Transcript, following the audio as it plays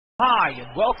Hi, and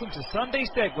welcome to Sunday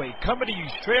Segue, coming to you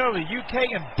straight out of the UK,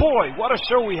 and boy, what a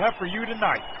show we have for you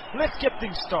tonight. Let's get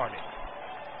things started.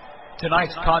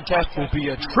 Tonight's contest will be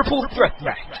a triple threat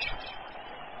match.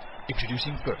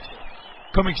 Introducing first,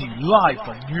 coming to you live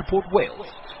from Newport, Wales,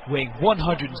 weighing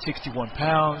 161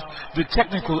 pounds, the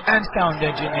technical and sound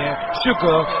engineer,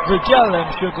 Sugar, the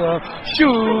Gallon Sugar,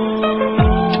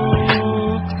 Sugs.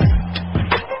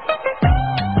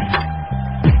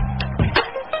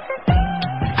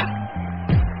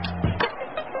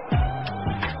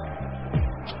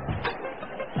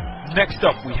 Next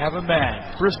up, we have a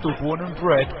man, Bristol born and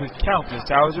bred, with countless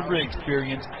hours of ring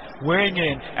experience, weighing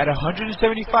in at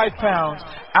 175 pounds,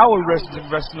 our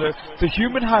resident wrestler, the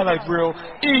human highlight reel,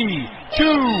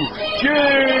 E2J!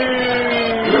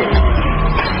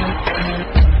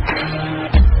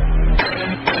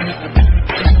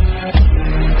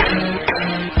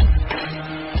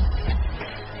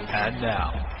 And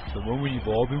now, the moment you've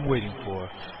all been waiting for,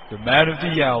 the man of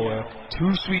the hour,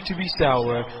 too sweet to be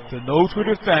sour, the No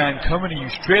Twitter fan coming to you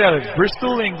straight out of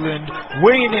Bristol, England,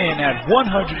 weighing in at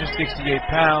 168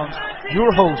 pounds,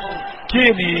 your host,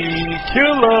 Kinny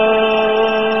Killa!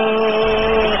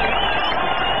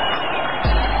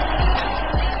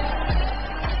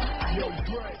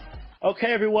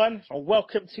 Okay, everyone, and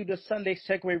welcome to the Sunday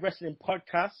Segue Wrestling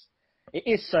Podcast. It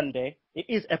is Sunday. It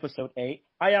is episode 8.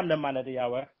 I am the man of the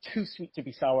hour, too sweet to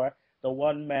be sour, the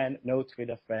one man, no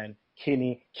Twitter fan,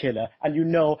 Kinny Killa. And you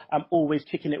know I'm always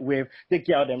kicking it with the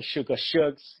girl them Sugar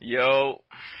Shugs. Yo.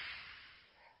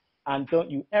 And don't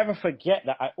you ever forget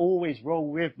that I always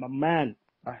roll with my man,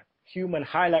 human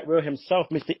highlight reel himself,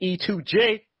 Mr.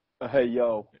 E2J. Hey,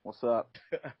 yo, what's up?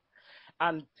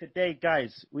 And today,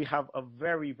 guys, we have a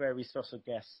very, very special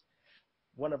guest.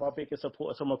 One of our biggest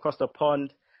supporters from across the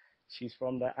pond. She's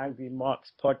from the Angry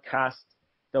Marks podcast,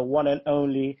 the one and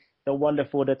only, the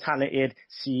wonderful, the talented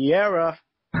Ciara.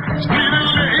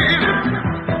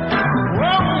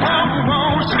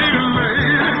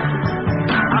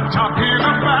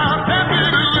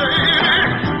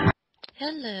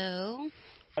 Hello.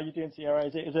 How you doing, Ciara?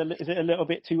 Is it a little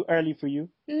bit too early for you?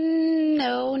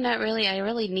 No, not really. I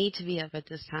really need to be up at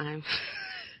this time.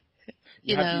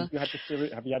 Have you had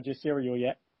your cereal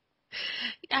yet?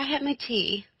 I had my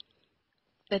tea.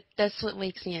 But that's what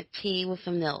wakes me up, tea with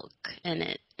the milk in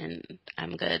it, and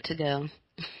I'm good to go.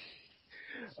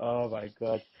 Oh, my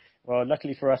God. Well,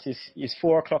 luckily for us, it's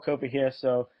 4 o'clock over here,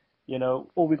 so,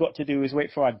 all we got to do is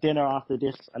wait for our dinner after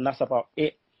this, and that's about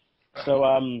it. So,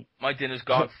 my dinner's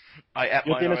gone. I ate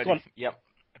your mine dinner's already. gone? Yep.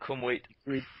 I couldn't wait.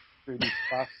 Really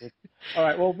bastard. All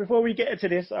right, well, before we get into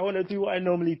this, I want to do what I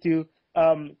normally do.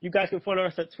 You guys can follow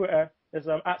us at Twitter. There's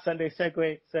at Sunday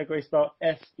Segue, Segue spelled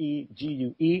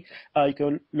Segue. You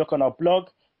can look on our blog.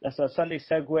 That's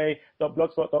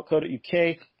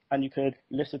sundaysegue.blogspot.co.uk, and you could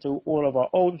listen to all of our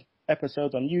old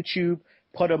episodes on YouTube,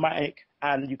 Podomatic,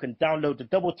 and you can download the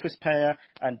Double Twist player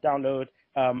and download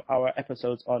our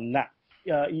episodes on that.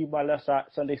 Email us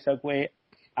at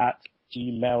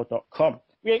sundaysegue@gmail.com.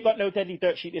 We ain't got no deadly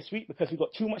dirt sheet this week because we've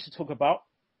got too much to talk about.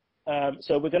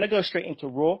 So we're going to go straight into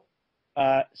Raw.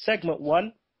 Segment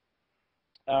 1.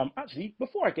 Actually,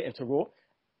 before I get into Raw,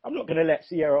 I'm not going to let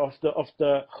Ciara off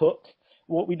the hook.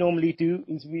 What we normally do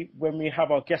is when we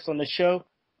have our guests on the show,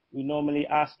 we normally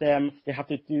ask them, they have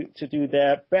to do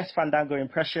their best Fandango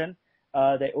impression.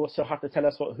 They also have to tell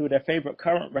us who their favorite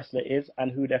current wrestler is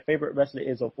and who their favorite wrestler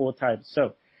is of all time.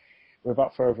 So,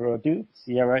 without further ado,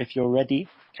 Ciara, if you're ready,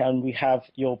 can we have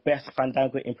your best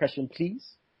Fandango impression,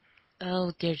 please?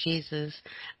 Oh, dear Jesus.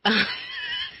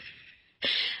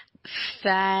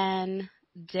 Fandango.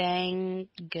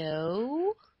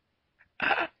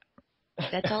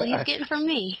 That's all he's getting from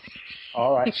me.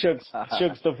 All right, Shugs,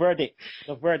 the verdict.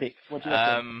 What do you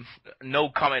think? No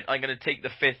comment. I'm going to take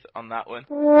the 5th on that one.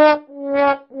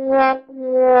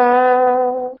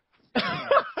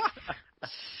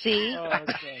 See?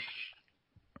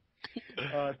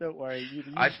 Oh, don't worry.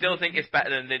 I still think it's better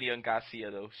than Lillian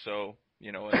Garcia, though, so,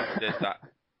 there's that.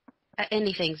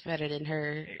 Anything's better than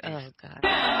her. Oh, God.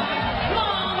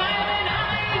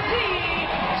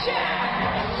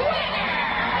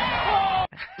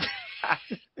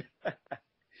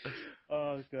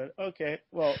 Oh, good. Okay,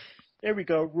 well, there we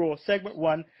go. Raw segment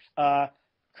 1.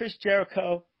 Chris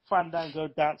Jericho, Fandango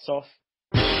dance off.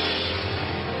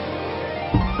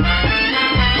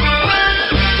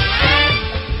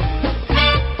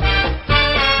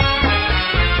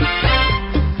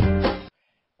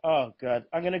 Oh, God.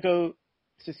 I'm going to go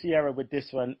to Ciara with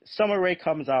this one. Summer Rae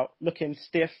comes out looking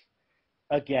stiff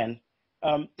again.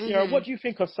 Ciara, what do you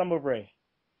think of Summer Rae?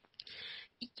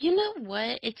 You know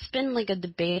what? It's been like a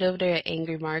debate over there at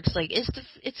Angry Marks. Like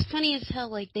it's funny as hell.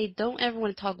 Like they don't ever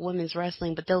want to talk women's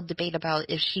wrestling, but they'll debate about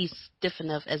if she's stiff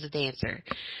enough as a dancer.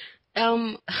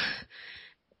 Um,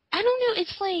 I don't know.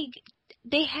 It's like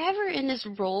they have her in this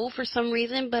role for some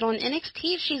reason, but on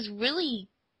NXT she's really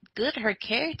good. Her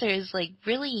character is like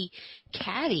really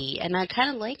catty, and I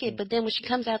kind of like it. But then when she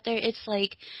comes out there, it's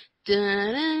like,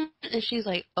 dun, and she's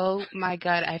like, "Oh my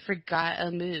god, I forgot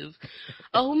a move.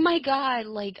 Oh my god,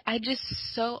 like I just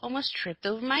so almost tripped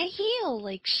over my heel.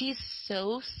 Like she's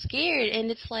so scared,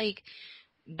 and it's like,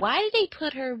 why did they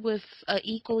put her with a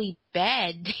equally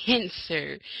bad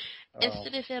dancer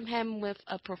instead of him having with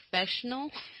a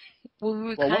professional? We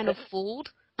were Well, kind of fooled.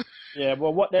 yeah,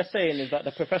 well, what they're saying is that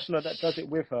the professional that does it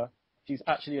with her, she's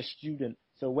actually a student.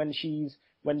 So when she's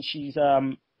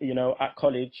at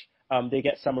college, they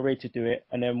get Summer Rae to do it,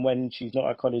 and then when she's not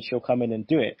at college, she'll come in and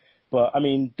do it. But I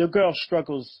mean, the girl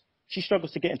struggles. She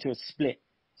struggles to get into a split.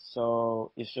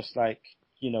 So it's just like,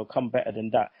 come better than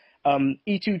that.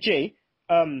 E2J,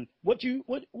 what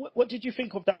did you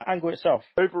think of that angle itself?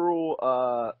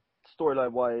 Overall,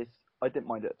 storyline wise, I didn't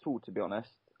mind it at all, to be honest.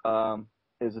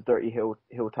 It was a dirty heel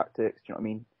tactics. Do you know what I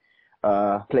mean?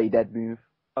 Play dead move.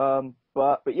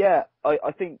 But yeah,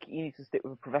 I think you need to stick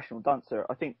with a professional dancer.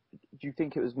 Do you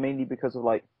think it was mainly because of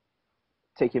like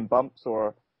taking bumps,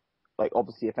 or like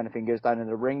obviously if anything goes down in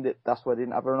the ring that's why they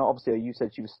didn't have her? And obviously you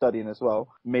said she was studying as well.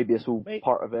 Maybe it's all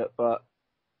part of it. But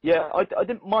yeah, I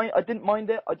didn't mind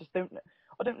it. I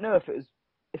don't know if it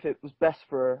was best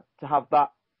for her to have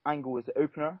that angle as the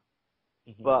opener.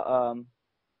 Mm-hmm. But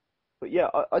yeah,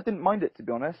 I didn't mind it, to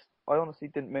be honest. I honestly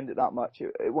didn't mind it that much.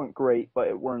 It weren't great, but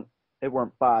it weren't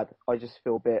bad. I just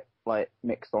feel a bit like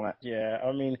mixed on it. Yeah,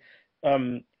 I mean,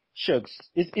 Shugs,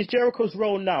 is Jericho's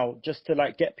role now just to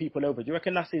like get people over? Do you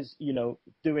reckon that's his,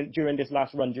 during this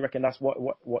last run? Do you reckon that's what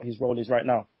his role is right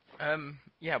now?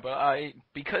 Yeah, but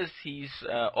because he's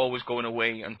always going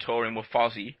away and touring with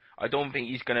Fozzy, I don't think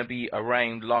he's going to be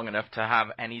around long enough to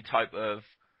have any type of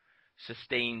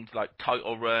sustained like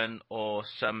title run or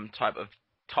some type of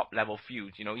top level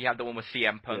feud. He had the one with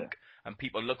CM Punk, and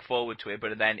people look forward to it,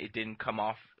 but then it didn't come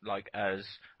off like as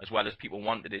well as people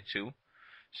wanted it to.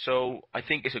 So I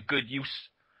think it's a good use,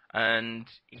 and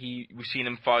we've seen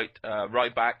him fight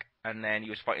Ryback, and then he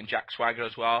was fighting Jack Swagger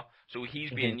as well. So he's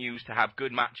being used to have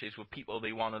good matches with people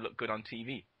they want to look good on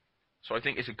TV. So I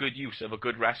think it's a good use of a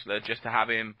good wrestler just to have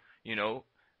him,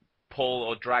 pull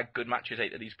or drag good matches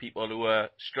out of these people who are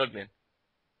struggling.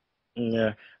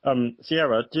 Yeah.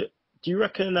 Ciara, do you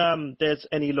reckon there's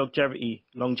any longevity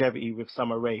with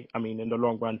Summer Rae? I mean, in the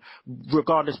long run,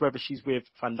 regardless whether she's with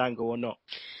Fandango or not.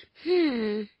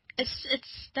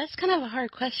 That's kind of a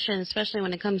hard question, especially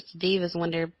when it comes to divas,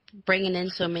 when they're bringing in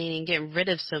so many and getting rid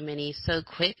of so many so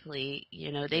quickly.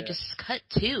 They just cut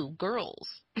 2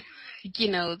 girls.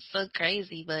 It's so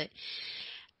crazy, but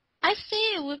I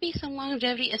say it would be some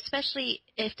longevity, especially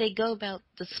if they go about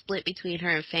the split between her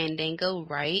and Fandango,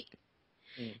 right?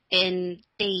 And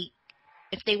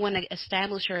if they want to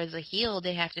establish her as a heel,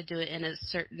 they have to do it in a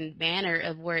certain manner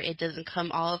of where it doesn't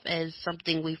come off as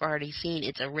something we've already seen.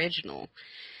 It's original.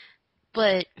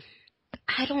 But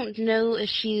I don't know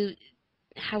if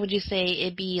how would you say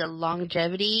it'd be a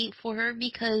longevity for her,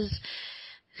 because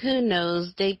who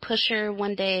knows? They push her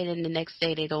one day and then the next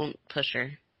day they don't push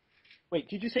her. Wait,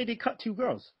 did you say they cut 2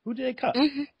 girls? Who did they cut?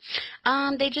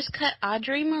 They just cut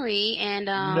Audrey Marie and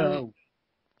No.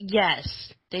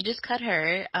 Yes, they just cut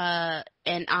her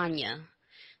and Anya,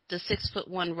 the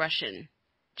 6'1" Russian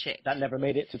chick. That never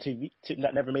made it to TV.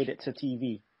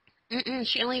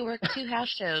 She only worked 2 house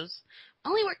shows.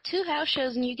 Only worked 2 house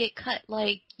shows and you get cut.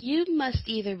 Like, you must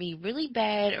either be really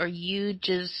bad or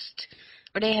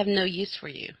they have no use for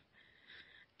you.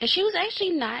 And she was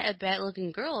actually not a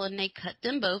bad-looking girl, and they cut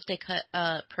them both. They cut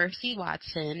Percy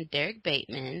Watson, Derek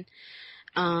Bateman.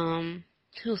 Who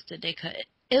else did they cut?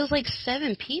 It was like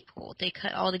 7 people they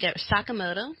cut all together.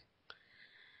 Sakamoto.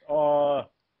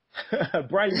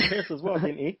 Briley Pierce as well,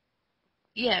 didn't he?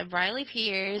 Yeah, Briley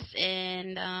Pierce,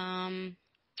 and I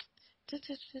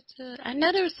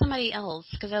know there was somebody else,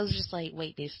 because I was just like,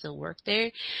 wait, they still work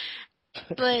there?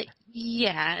 But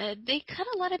yeah, they cut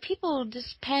a lot of people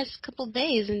this past couple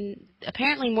days, and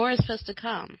apparently more is supposed to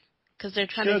come, because they're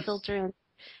trying to filter in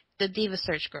the Diva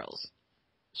Search girls.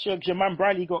 Shugs, your man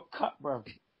Briley got cut, bro.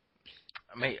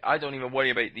 Mate, I don't even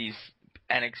worry about these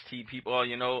NXT people,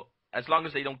 As long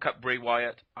as they don't cut Bray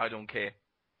Wyatt, I don't care.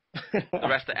 The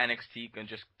rest of NXT can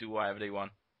just do whatever they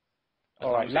want. As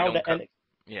long as they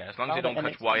don't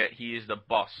cut Wyatt, he is the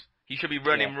boss. He should be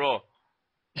running Raw.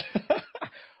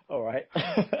 All right.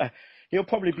 He'll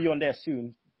probably be on there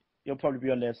soon. He'll probably be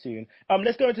on there soon.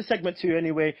 Let's go into segment 2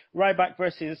 anyway. Ryback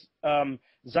versus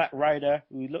Ryder,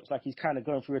 who looks like he's kind of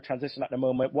going through a transition at the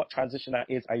moment. What transition that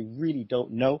is, I really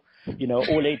don't know. You know,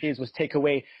 all they did was take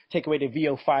away the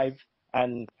VO5,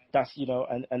 and that's, you know,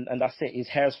 and that's it. His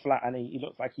hair's flat, and he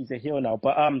looks like he's a heel now.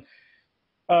 But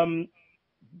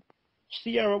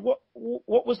Ciara, what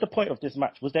was the point of this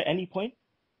match? Was there any point?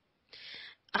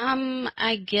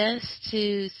 I guess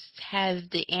to have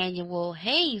the annual,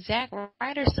 hey, Zack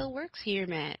Ryder still works here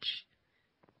match.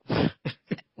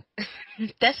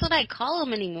 That's what I call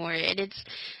him anymore. And it's,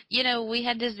 you know, we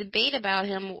had this debate about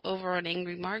him over on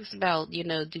Angry Marks about, you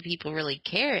know, do people really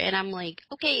care? And I'm like,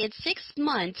 okay, it's 6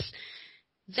 months.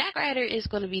 Zack Ryder is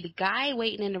going to be the guy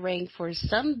waiting in the ring for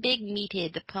some big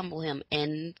meathead to pummel him.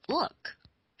 And look,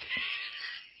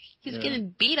 he's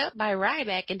getting beat up by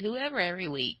Ryback and whoever every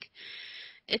week.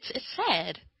 It's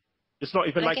sad. It's not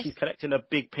even like he's collecting a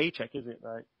big paycheck, is it?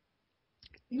 Like,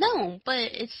 no, but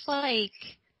it's like,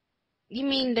 you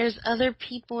mean there's other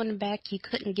people in the back you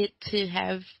couldn't get to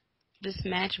have this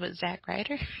match with Zack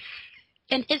Ryder?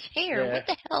 And his hair, what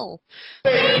the hell?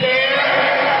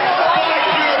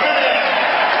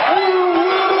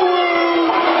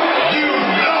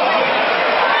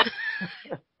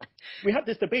 We had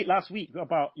this debate last week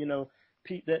about, you know,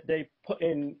 that they put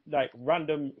in like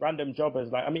random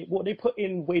jobbers. Like, I mean, what they put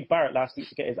in Wade Barrett last week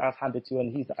to get his ass handed to,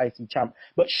 and he's the IC champ.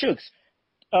 But Shugs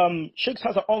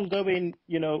has an ongoing,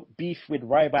 you know, beef with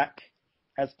Ryback,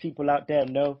 as people out there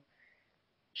know.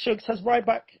 Shugs, has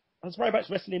Ryback's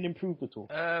wrestling improved at all?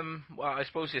 Well, I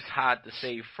suppose it's hard to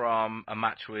say from a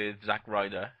match with Zack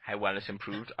Ryder how well it's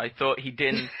improved. I thought he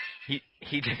didn't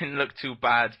look too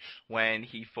bad when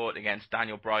he fought against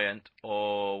Daniel Bryan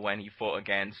or when he fought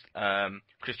against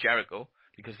Chris Jericho,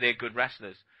 because they're good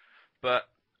wrestlers. But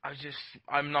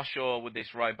I'm not sure with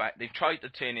this Ryback. They've tried to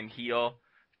turn him heel,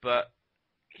 but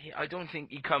I don't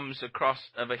think he comes across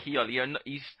of a heel.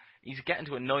 He's getting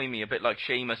to annoy me a bit like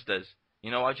Sheamus does. You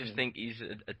know, I just think he's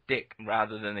a dick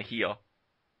rather than a heel.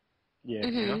 Yeah.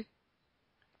 Mm-hmm. You know?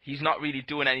 He's not really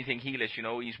doing anything heelish, you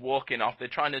know. He's walking off. They're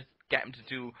trying to get him to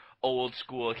do old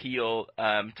school heel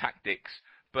tactics,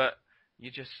 but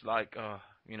you're just like,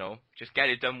 you know, just get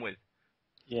it done with.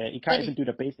 Yeah, he can't even do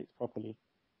the basics properly.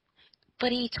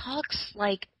 But he talks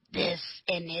like this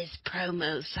in his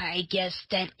promos, so I guess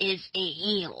that is a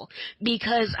heel,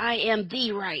 because I am the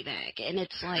Ryback, and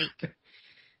it's like...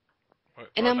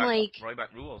 And I'm like...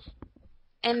 Ryback rules.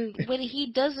 And when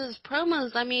he does his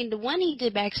promos, I mean, the one he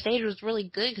did backstage was really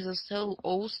good because it's so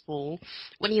old school.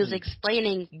 When he was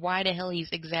explaining why the hell he's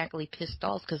exactly pissed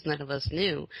off because none of us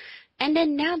knew. And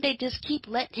then now they just keep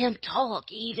letting him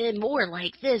talk even more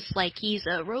like this, like he's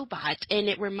a robot. And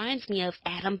it reminds me of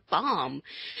Adam Bomb.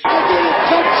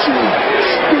 And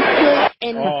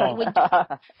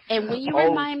when you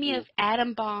remind me of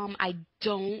Adam Bomb, I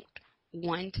don't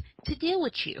want to deal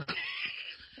with you.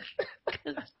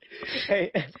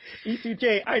 Hey,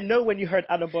 E2J, I know when you heard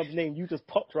Adam Bomb's name, you just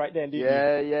popped right there, didn't you?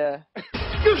 Yeah.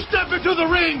 You step into the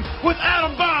ring with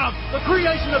Adam Bomb, the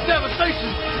creation of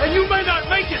devastation, and you may not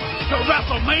make it to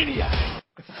WrestleMania.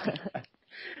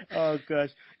 Oh gosh.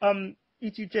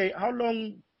 E2J, how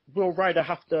long will Ryder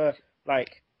have to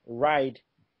ride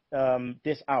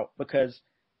this out? Because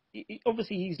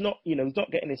obviously he's not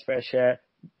getting his fair share.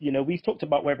 You know, we've talked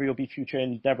about whether he'll be future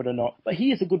endeavored or not, but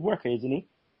he is a good worker, isn't he?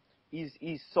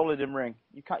 He's solid in ring.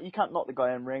 You can't knock the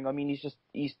guy in ring. I mean, he's just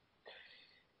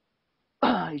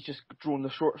drawn the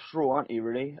short straw, aren't he?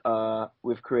 Really,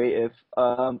 with creative.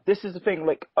 This is the thing.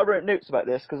 Like, I wrote notes about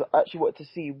this because I actually wanted to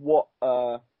see what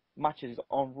matches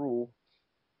on Raw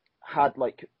had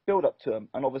build up to them,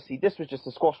 and obviously this was just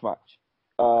a squash match.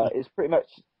 It's pretty much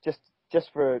just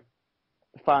for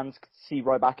fans to see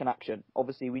Ryback in action.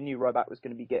 Obviously, we knew Ryback was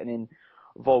going to be getting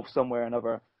involved somewhere or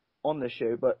another on the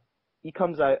show, but he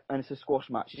comes out and it's a squash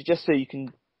match. It's just so you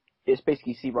can, it's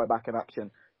basically see Ryback in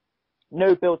action.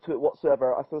 No build to it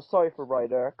whatsoever. I feel sorry for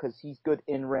Ryder because he's good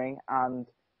in ring, and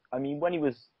I mean, when he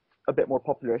was a bit more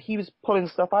popular, he was pulling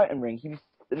stuff out in ring.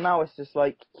 Now it's just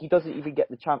like he doesn't even get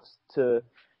the chance to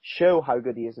show how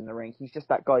good he is in the ring. He's just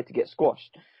that guy to get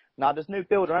squashed. Now there's no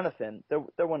build or anything. There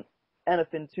wasn't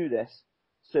anything to this.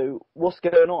 So what's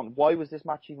going on? Why was this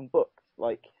match even booked?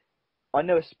 I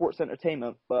know it's sports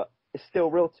entertainment, but it's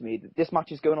still real to me. This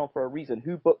match is going on for a reason.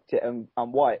 Who booked it and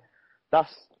why?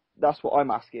 That's what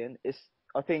I'm asking.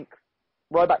 I think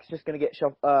Ryback's just going to get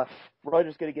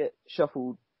Ryder's going to get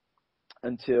shuffled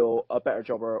until a better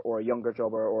jobber or a younger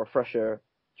jobber or a fresher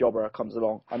jobber comes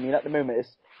along. I mean, at the moment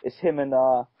it's him and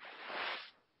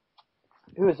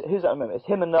who's at the moment? It's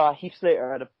him and Heath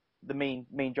Slater are the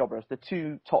main jobbers, the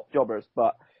two top jobbers.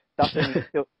 But that's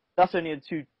only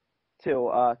the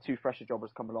till two fresher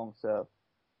jobbers come along. So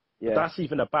yeah, That's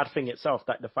even a bad thing itself.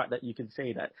 That the fact that you can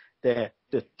say that they're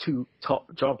the two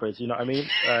top jobbers. You know what I mean?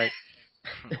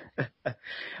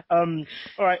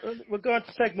 All right, we're going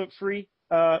to segment 3,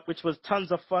 which was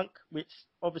Tons of Funk, which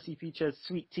obviously features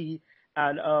Sweet Tea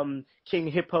and King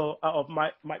Hippo out of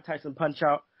Mike Tyson Punch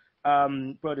Out,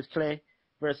 Brodus Clay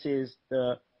versus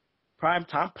the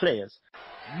Primetime Players.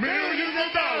 Millions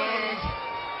of dollars!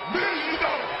 Millions of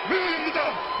dollars! Millions of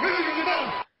dollars! Millions of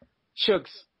dollars!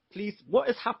 Shugs, please, what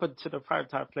has happened to the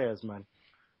Primetime Players, man?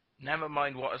 Never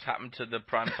mind what has happened to the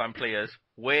Primetime Players.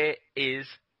 Where is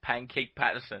Pancake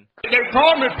Patterson? They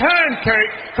call me Pancake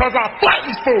because I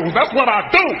flatten fools. That's what I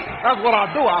do. That's what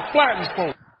I do. I flatten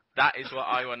fools. That is what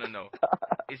I want to know.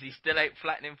 Is he still out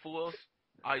flattening fools?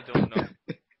 I don't know.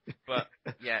 But,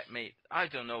 yeah, mate, I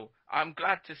don't know. I'm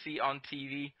glad to see it on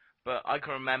TV, but I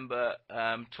can remember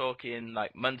talking,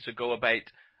 like, months ago about,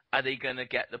 are they going to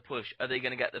get the push? Are they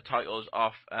going to get the titles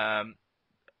off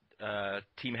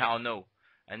Team Hell No?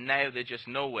 And now they're just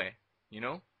nowhere, you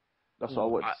know? that's what I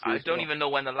want to see. I as don't well. even know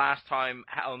when the last time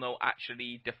Hell No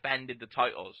actually defended the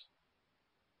titles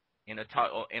in a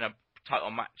title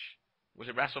match. Was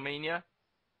it WrestleMania?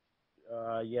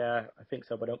 Yeah, I think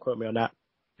so, but don't quote me on that.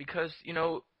 Because, you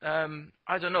know,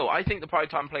 I don't know. I think the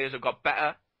Primetime Players have got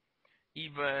better.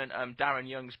 Even Darren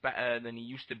Young's better than he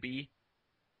used to be.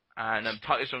 And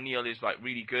Titus O'Neil is, like,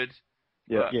 really good.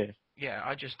 Yeah. But, yeah,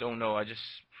 I just don't know.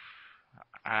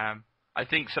 I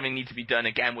think something needs to be done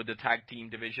again with the tag team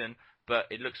division. But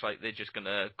it looks like they're just going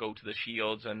to go to the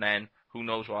Shields. And then who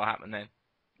knows what will happen then.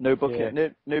 No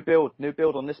booking, no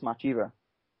build on this match either.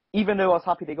 Even though I was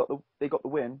happy they got the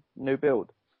win, no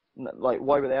build. Like,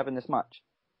 why were they having this match?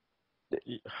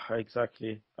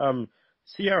 Exactly.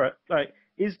 Ciara, like,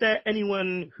 is there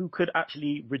anyone who could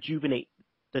actually rejuvenate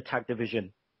the tag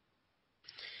division?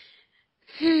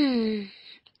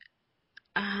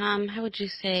 How would you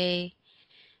say?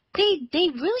 They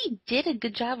really did a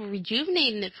good job of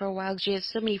rejuvenating it for a while because you had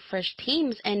so many fresh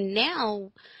teams, and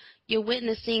now you're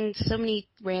witnessing so many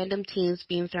random teams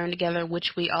being thrown together,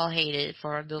 which we all hated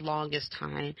for the longest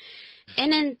time.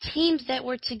 And then teams that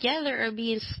were together are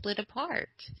being split apart.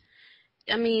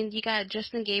 I mean, you got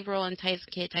Justin Gabriel and Tyson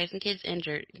Kidd. Tyson Kidd's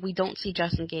injured. We don't see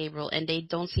Justin Gabriel, and they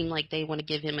don't seem like they want to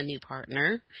give him a new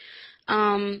partner.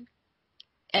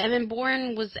 Evan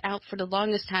Bourne was out for the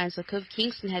longest time, so Kofi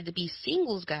Kingston had to be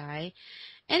singles guy.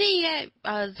 And then you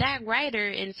got Zack Ryder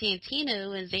and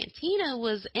Santino, and Santino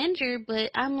was injured, but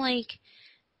I'm like,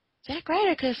 Zack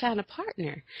Ryder could have found a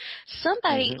partner.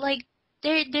 Somebody, like,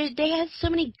 they had so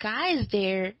many guys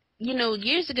there. You know,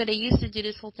 years ago they used to do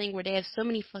this whole thing where they have so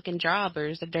many fucking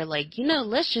jobbers that they're like, you know,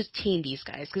 let's just team these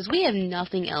guys because we have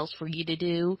nothing else for you to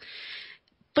do.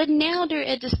 But now they're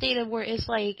at the state of where it's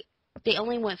like they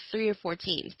only want 3 or 4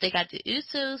 teams. They got the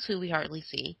Usos, who we hardly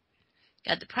see.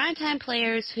 Got the Primetime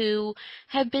Players, who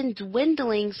have been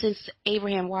dwindling since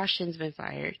Abraham Washington's been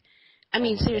fired. I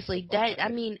mean, seriously,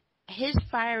 his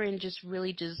firing just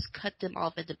really just cut them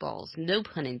off at the balls. No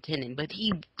pun intended, but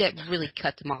that really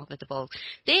cut them off at the balls.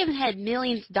 They haven't had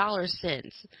millions of dollars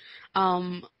since.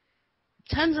 Tons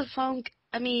of Funk,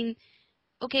 I mean,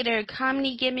 okay, they're a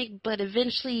comedy gimmick, but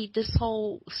eventually this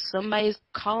whole somebody's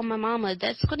calling my mama,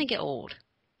 that's going to get old.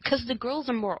 Because the girls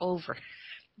are more over.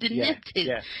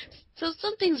 So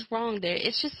something's wrong there.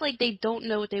 It's just like they don't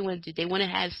know what they want to do. They want to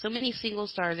have so many single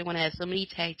stars. They want to have so many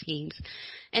tag teams.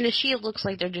 And the Shield looks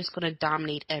like they're just going to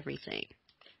dominate everything.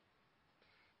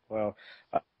 Well,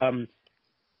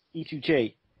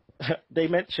 E2J, they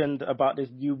mentioned about this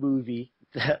new movie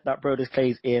that Brodus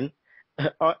Clay's in.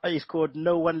 It's called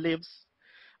No One Lives.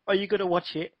 Are you going to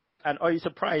watch it? And are you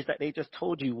surprised that they just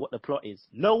told you what the plot is?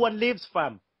 No One Lives,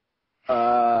 fam.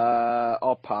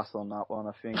 I'll pass on that one,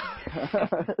 I think.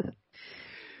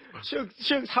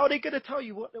 Shugs, how are they going to tell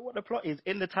you what the plot is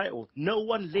in the title? No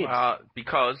One Lives.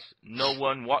 Because no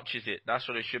one watches it. That's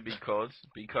what it should be called.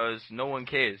 Because no one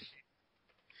cares.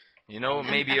 You know,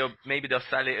 maybe they'll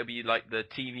sell it. It'll be like the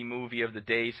TV movie of the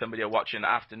day. Somebody will watch in the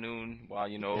afternoon while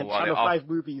Channel 5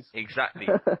 movies. Exactly.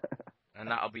 And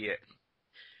that'll be it.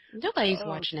 Nobody's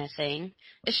watching that thing.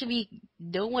 It should be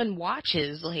no one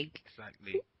watches. Like,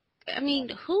 exactly. I mean,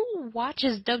 who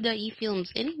watches WWE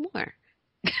films anymore?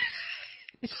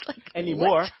 It's like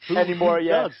anymore.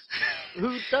 Yeah.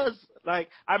 Who does? Like,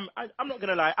 I'm not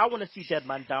gonna lie. I want to see Dead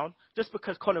Man Down just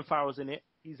because Colin Farrell's in it.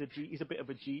 He's a G. He's a bit of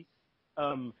a G.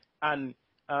 And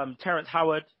Terrence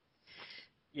Howard.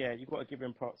 Yeah, you've got to give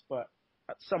him props. But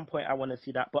at some point, I want to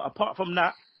see that. But apart from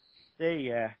that,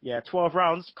 12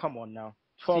 rounds. Come on now.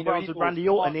 12 rounds with Randy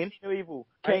Orton in. No evil.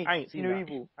 I ain't seen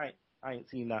that. I ain't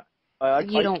seen that.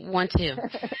 You don't want to.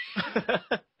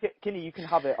 Kinny, you can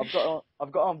have it. I've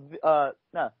got on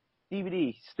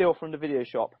DVD still from the video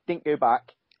shop. Didn't go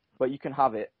back, but you can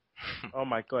have it. Oh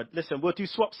my God! Listen, we'll do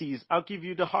swapsies. I'll give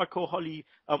you the Hardcore Holly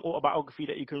autobiography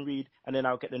that you can read, and then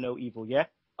I'll get the No Evil. Yeah.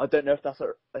 I don't know if that's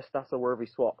a worthy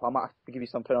swap. I might have to give you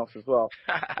something else as well.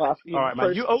 All right,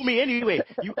 man. You owe me anyway.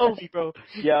 You owe me, bro.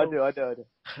 Yeah, I do.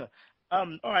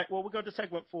 All right. Well, we'll go to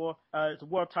segment 4. It's a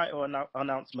world title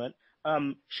announcement.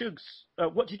 Shugs,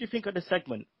 what did you think of the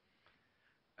segment?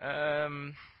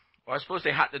 Well, I suppose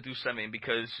they had to do something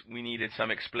because we needed some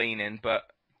explaining, but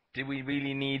did we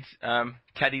really need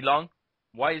Teddy Long?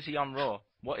 Why is he on Raw?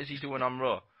 What is he doing on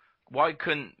Raw? Why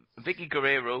couldn't Vicky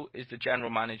Guerrero is the general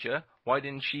manager? Why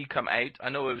didn't she come out? I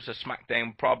know it was a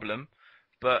SmackDown problem,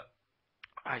 but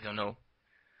I don't know.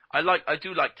 I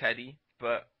do like Teddy,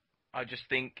 but I just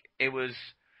think it was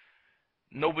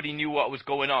nobody knew what was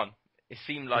going on. It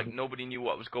seemed like nobody knew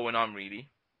what was going on really,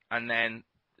 and then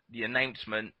the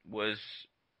announcement was,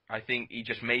 I think he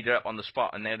just made it up on the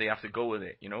spot, and now they have to go with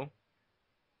it. You know,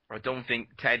 I don't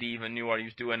think Teddy even knew what he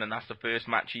was doing, and that's the first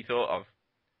match he thought of.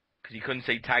 Because he couldn't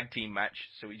say tag team match,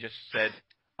 so he just said,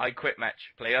 I quit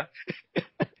match, player. The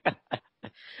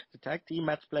tag team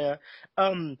match, player.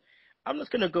 I'm just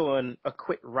going to go on a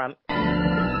quick rant.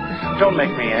 Don't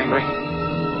make me angry.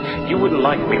 You wouldn't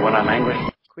like me when I'm angry.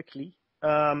 Quickly.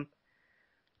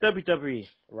 WWE,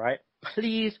 right?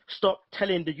 Please stop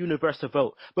telling the universe to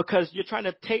vote, because you're trying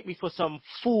to take me for some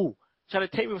fool, trying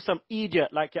to take me for some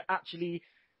idiot, like you're actually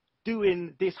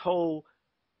doing this whole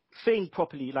thing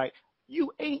properly. Like,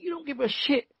 you don't give a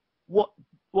shit what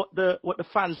the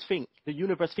fans think, the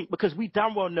universe think, because we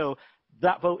damn well know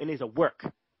that voting is a work.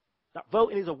 That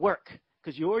voting is a work,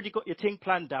 because you already got your thing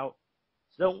planned out.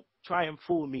 So don't try and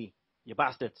fool me, you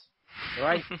bastards. All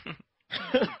right?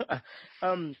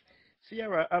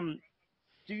 Ciara,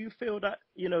 do you feel that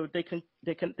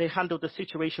they handled the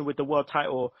situation with the world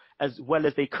title as well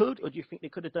as they could, or do you think they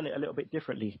could have done it a little bit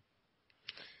differently?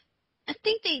 I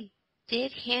think they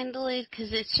did handle it,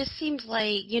 because it just seems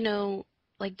like,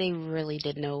 like they really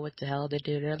didn't know what the hell to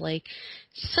do. They're like,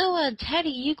 so, Teddy,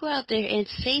 you go out there and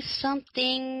say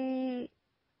something.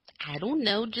 I don't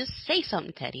know, just say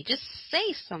something, Teddy. Just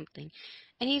say something.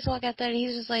 And he's walking out there and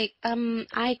he's just like,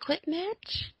 I quit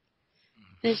match?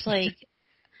 And it's like,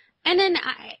 and then,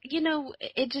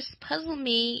 it just puzzled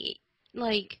me,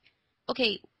 like,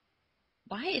 okay,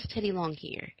 why is Teddy Long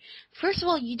here? First of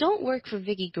all, you don't work for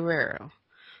Vicky Guerrero.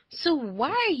 So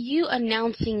why are you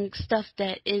announcing stuff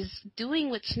that is doing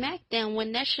with SmackDown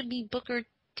when that should be Booker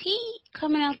T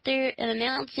coming out there and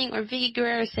announcing, or Vicky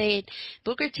Guerrero saying,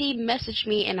 Booker T messaged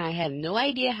me and I have no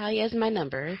idea how he has my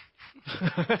number.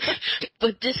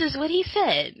 But this is what he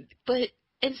said. But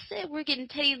instead we're getting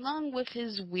Teddy Long with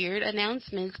his weird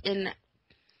announcements, and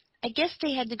I guess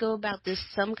they had to go about this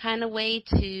some kind of way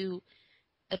to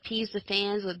appease the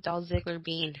fans with Dolph Ziggler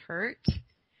being hurt.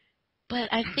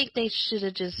 But I think they should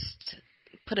have just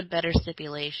put a better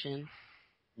stipulation.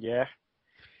 Yeah.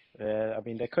 I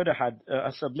mean, they could have had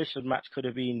a submission match. Could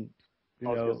have been,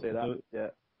 the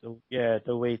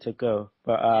way to go.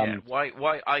 But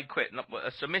why I quit?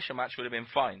 A submission match would have been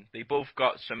fine. They both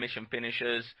got submission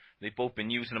finishers. They've both been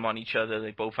using them on each other.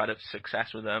 They both had a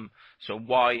success with them. So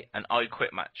why an I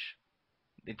quit match?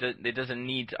 It doesn't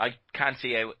need. I can't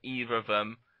see how either of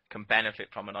them can benefit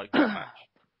from an I quit match.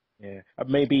 Yeah,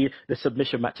 maybe the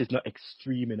submission match is not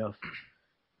extreme enough.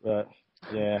 But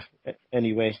yeah.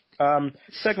 Anyway,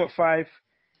 segment 5.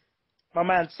 My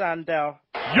man Sandow.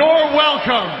 You're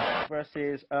welcome.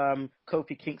 Versus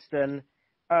Kofi Kingston.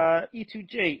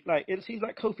 E2J. Like, it seems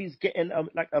like Kofi's getting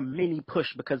like a mini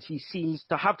push, because he seems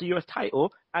to have the US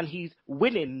title and he's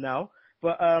winning now.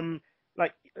 But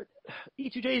like,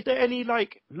 E2J, is there any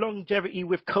like longevity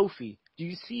with Kofi? Do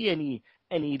you see any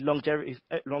longevity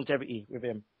with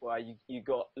him? Well, you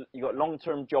got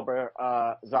long-term jobber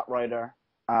Ryder,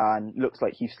 and looks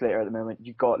like Heath Slater at the moment.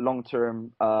 You got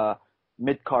long-term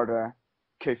mid-carder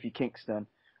Kofi Kingston.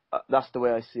 That's the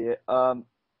way I see it.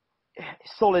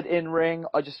 Solid in-ring.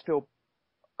 I feel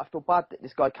bad that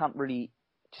this guy can't really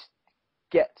just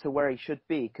get to where he should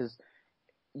be, because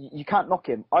you can't knock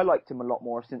him. I liked him a lot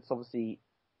more since obviously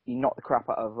he knocked the crap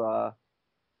out of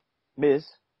Miz,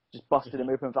 just busted him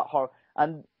open with that horror.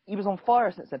 And he was on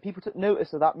fire since then. People took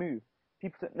notice of that move.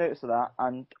 People took notice of that,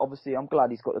 and obviously I'm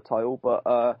glad he's got the title,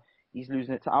 but he's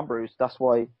losing it to Ambrose. That's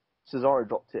why Cesaro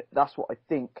dropped it. That's what I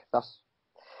think. That's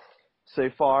so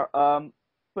far.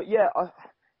 But yeah,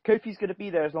 Kofi's going to be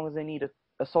there as long as they need a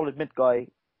solid mid-card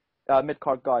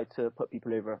guy to put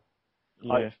people over.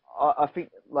 Yeah. I think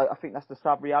that's the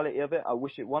sad reality of it. I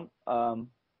wish it won.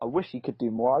 I wish he could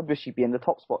do more. I wish he'd be in the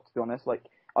top spot, to be honest. Like,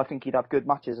 I think he'd have good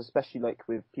matches, especially like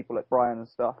with people like Brian and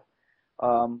stuff.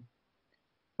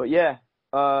 But yeah,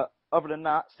 other than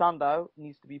that, Sandow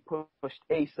needs to be pushed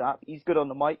ASAP. He's good on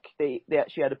the mic. They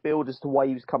actually had a build as to why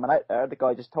he was coming out there. The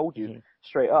guy just told you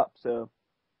straight up. So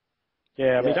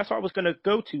yeah, I mean that's what I was gonna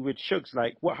go to with Shugs.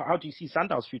 Like, how do you see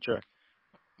Sandow's future?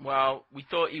 Well, we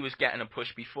thought he was getting a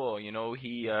push before, you know.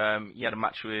 He had a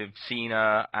match with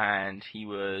Cena, and he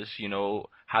was, you know,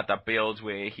 had that build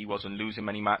where he wasn't losing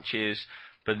many matches.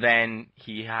 But then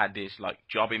he had this like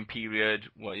jobbing period,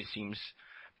 what it seems.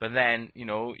 But then, you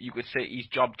know, you could say he's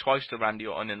jobbed twice to Randy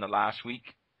Orton in the last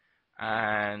week,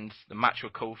 and the match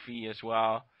with Kofi as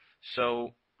well.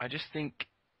 So I just think,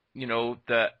 you know,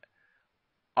 that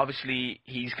obviously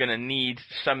he's gonna need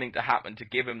something to happen to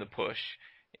give him the push.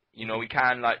 You know, he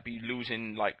can like be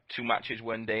losing like 2 matches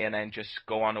one day and then just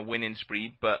go on a winning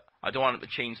spree, but I don't want him to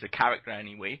change the character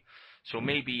anyway. So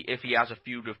maybe if he has a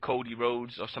feud with Cody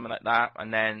Rhodes or something like that,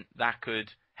 and then that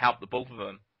could help the both of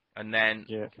them, and then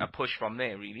a push from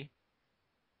there, really.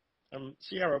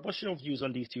 Ciara, what's your views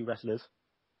on these two wrestlers?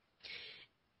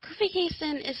 Kofi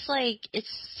Kingston, it's like,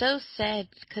 it's so sad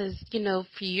because, you know, a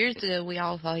few years ago we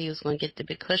all thought he was going to get the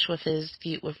big push with his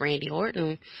feud with Randy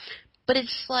Orton, but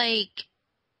it's like,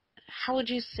 how would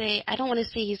you say, I don't want to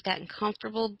say he's gotten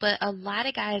comfortable, but a lot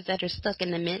of guys that are stuck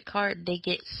in the mid-card, they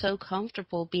get so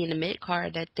comfortable being in the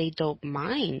mid-card that they don't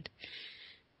mind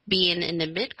being in the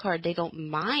mid-card. They don't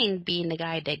mind being the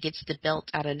guy that gets the belt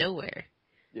out of nowhere.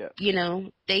 Yeah. You know,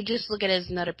 they just look at it as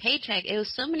another paycheck. It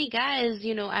was so many guys,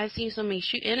 you know, I've seen so many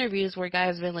shoot interviews where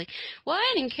guys have been like, well,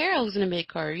 I didn't care I was in the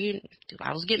mid-card.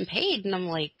 I was getting paid. And I'm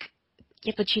like,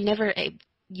 yeah, but you never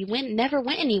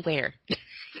went anywhere.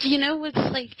 You know, it's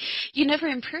like you never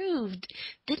improved.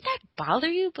 Did that bother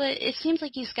you? But it seems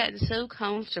like he's gotten so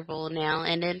comfortable now,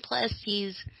 and then plus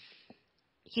he's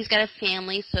got a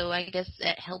family, so I guess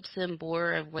that helps him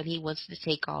more of when he wants to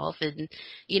take off, and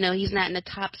you know he's not in the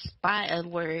top spot of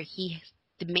where he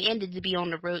demanded to be on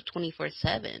the road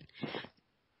 24/7.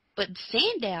 But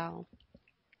Sandow,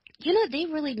 you know, they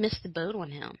really missed the boat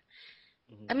on him.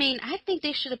 I mean, I think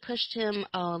they should have pushed him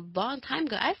a long time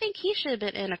ago. I think he should have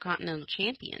been Intercontinental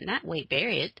Champion, not Wade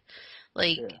Barrett.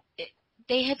 Like,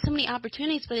 they had so many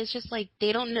opportunities, but it's just like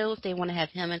they don't know if they want to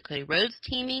have him and Cody Rhodes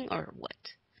teaming or what.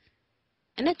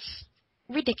 And it's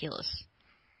ridiculous.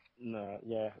 No,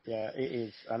 yeah, it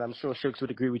is, and I'm sure Shugs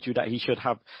would agree with you that he should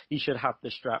have the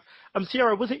strap.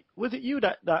 Ciara, was it you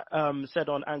that said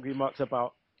on Angry Marks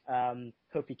about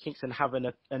Kofi Kingston having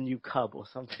a new cub or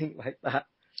something like that?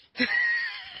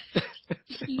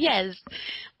 Yes.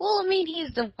 Well, I mean,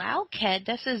 he's the Wildcat.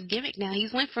 That's his gimmick now.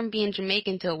 He's went from being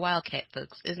Jamaican to a Wildcat,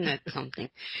 folks. Isn't that something?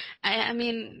 I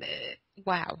mean,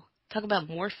 wow. Talk about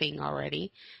morphing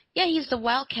already. Yeah, he's the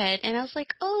Wildcat, and I was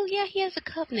like, oh, yeah, he has a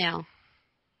cub now.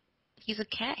 He's a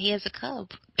cat. He has a cub.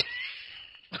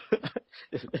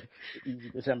 Easy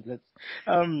resemblance.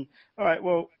 All right,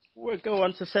 well, we'll go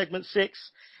on to segment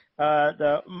 6.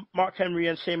 The Mark Henry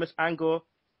and Sheamus angle.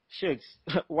 Shugs,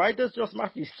 why does Josh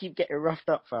Matthews keep getting roughed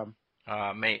up, fam?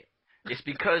 Mate, it's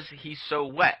because he's so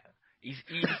wet. He's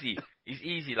easy. He's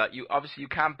easy. Like, you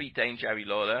can't beat Dane Jerry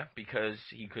Lawler because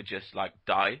he could just like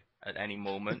die at any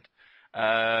moment.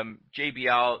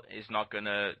 JBL is not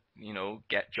gonna, you know,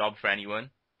 get job for anyone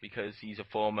because he's a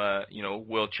former, you know,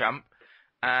 world champ.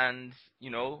 And, you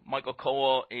know, Michael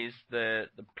Cole is the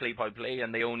play-by-play,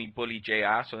 and they only bully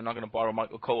JR, so they're not going to borrow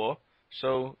Michael Cole.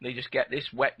 So they just get this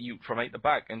wet youth from out the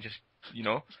back, and just, you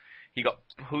know, he got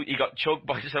choked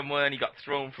by someone, he got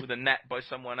thrown through the net by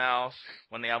someone else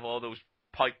when they have all those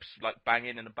pipes like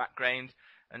banging in the background,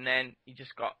 and then he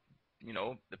just got, you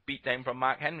know, the beatdown from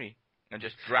Mark Henry and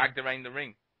just dragged around the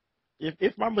ring.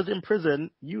 If man was in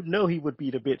prison, you'd know he would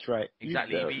beat a bitch, right?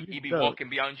 Exactly. He'd be walking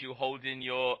behind you holding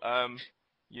your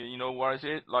you know, what is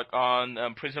it? Like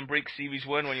on Prison Break Series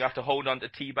 1 when you have to hold on to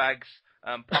Teabag's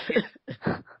pocket.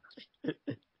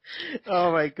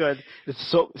 Oh my god. The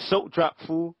soap drop,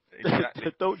 fool.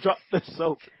 Exactly. Don't drop the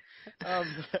soap.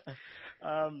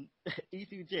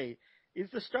 E2J, is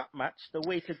the strap match the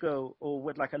way to go, or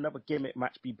would like another gimmick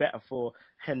match be better for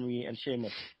Henry and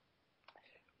Sheamus?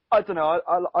 I don't know.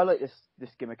 I like this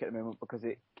gimmick at the moment because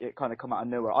it kind of come out of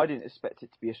nowhere. I didn't expect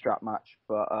it to be a strap match,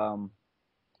 but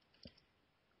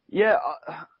yeah.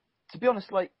 To be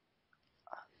honest, like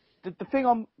the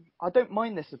thing I don't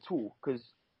mind this at all because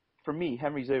for me,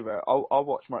 Henry's over. I'll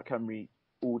watch Mark Henry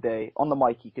all day on the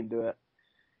mic. He can do it.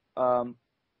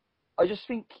 I just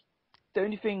think the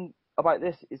only thing about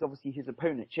this is obviously his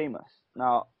opponent, Sheamus.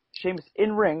 Now, Sheamus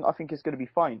in ring, I think is going to be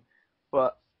fine,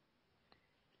 but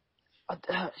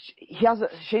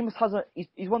Sheamus hasn't.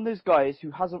 He's one of those guys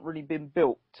who hasn't really been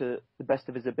built to the best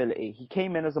of his ability. He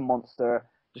came in as a monster,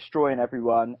 destroying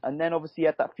everyone, and then obviously he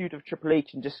had that feud with Triple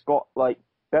H and just got like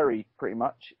buried pretty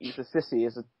much. He's a sissy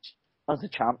as a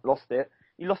champ, lost it.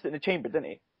 He lost it in the chamber, didn't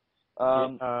he?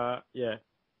 Yeah.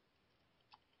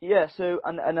 Yeah. So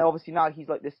and obviously now he's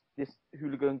like this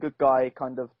hooligan good guy.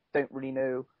 Kind of don't really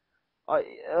know.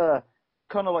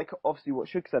 Kind of like obviously what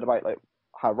Shug said about like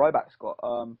how Ryback's got.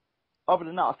 Other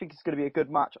than that, I think it's going to be a good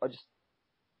match. I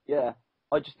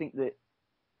just think that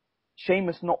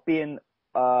Sheamus not being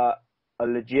a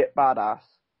legit badass,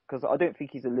 because I don't think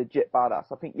he's a legit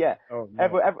badass. I think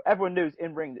everyone knows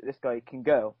in ring that this guy can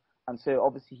go, and so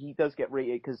obviously he does get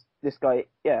rated because this guy,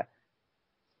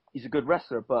 he's a good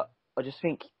wrestler. But I just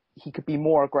think he could be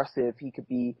more aggressive. He could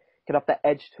have that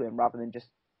edge to him rather than just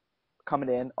coming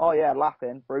in,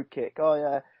 laughing, bro kick,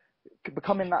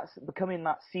 becoming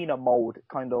that Cena mold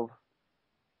kind of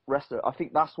wrestler. I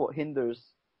think that's what hinders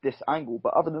this angle.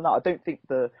 But other than that, I don't think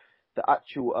the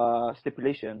actual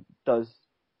stipulation does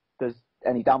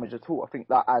any damage at all. I think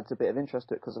that adds a bit of interest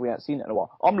to it because we haven't seen it in a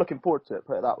while. I'm looking forward to it,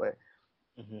 put it that way.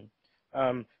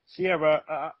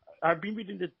 Ciara, I've been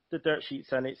reading the dirt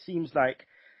sheets, and it seems like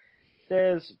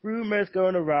there's rumors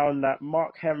going around that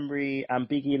Mark Henry and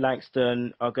Biggie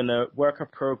Langston are gonna work a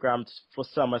program for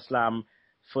SummerSlam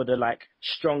for the like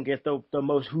strongest, the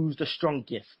most. Who's the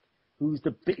strongest? Who's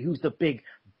the big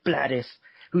baddest?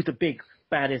 Who's the big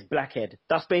baddest blackhead?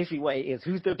 That's basically what it is.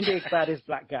 Who's the big baddest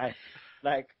black guy?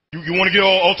 Like You want to get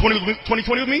all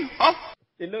 2020 with me? Huh?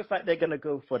 it looks like they're gonna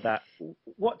go for that.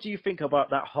 What do you think about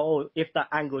that whole? If that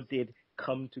angle did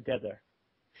come together?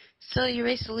 So you're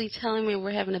basically telling me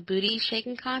we're having a booty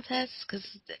shaking contest? Because,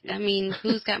 I mean,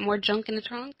 who's got more junk in the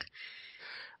trunk?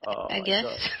 I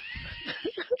guess.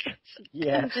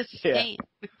 Yeah. I'm just saying.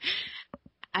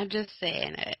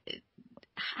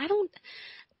 I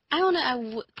don't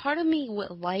know. Part of me would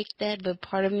like that, but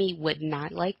part of me would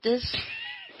not like this.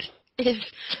 If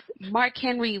Mark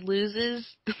Henry loses,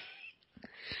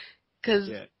 because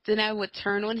then I would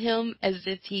turn on him as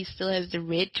if he still has the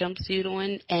red jumpsuit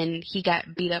on and he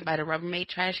got beat up by the Rubbermaid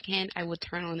trash can. I would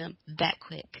turn on him that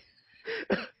quick.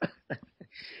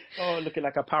 Looking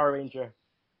like a Power Ranger.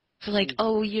 So like,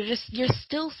 you're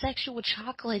still sexual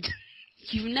chocolate.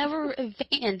 You've never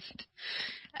advanced.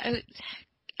 I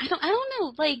don't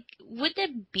know. Like, would that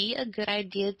be a good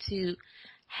idea to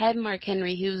have Mark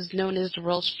Henry, who's known as the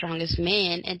world's strongest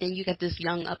man, and then you got this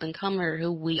young up-and-comer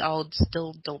who we all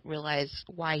still don't realize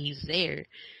why he's there?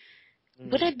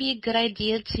 Would it be a good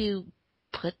idea to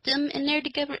put them in there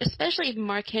together, especially if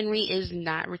Mark Henry is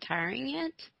not retiring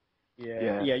yet?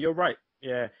 Yeah, you're right.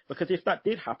 Yeah, because if that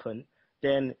did happen,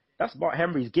 then that's Mark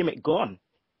Henry's gimmick gone.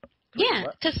 Yeah,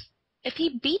 because if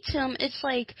he beats him, it's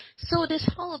like, so this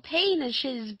Hall of Pain and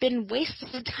shit has been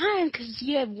wasted of time because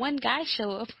you have one guy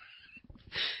show up.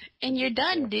 And you're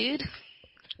done, dude.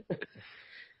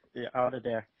 Yeah, out of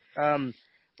there. All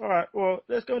right, well,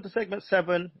 let's go into segment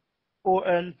 7.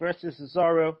 Orton versus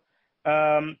Cesaro.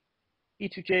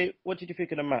 E2J, what did you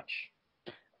think of the match?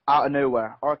 Out of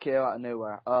nowhere. RKO out of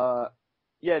nowhere.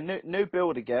 No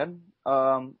build again.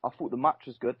 I thought the match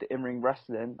was good, the in-ring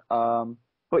wrestling.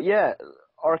 But yeah,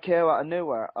 RKO out of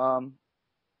nowhere.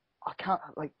 I can't,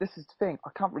 like, this is the thing.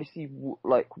 I can't really see,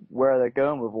 like, where they're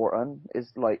going with Orton.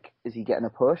 Is he getting a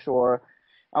push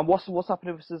and what's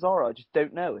happening with Cesaro? I just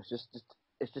don't know. It's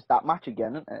just that match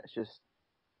again, isn't it? It's just.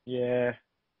 Yeah.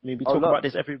 I mean, we talk about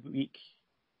this every week.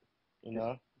 You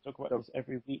know? We talk about this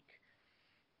every week.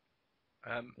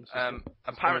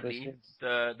 Apparently,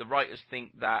 the writers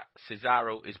think that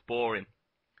Cesaro is boring.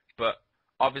 But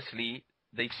obviously,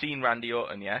 they've seen Randy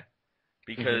Orton, yeah?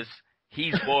 Because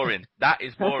he's boring. That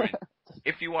is boring.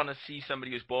 If you want to see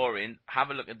somebody who's boring, have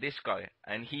a look at this guy.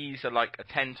 And he's like a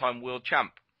 10-time world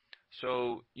champ.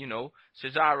 So, you know,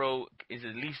 Cesaro is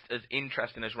at least as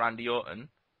interesting as Randy Orton.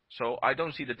 So I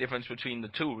don't see the difference between the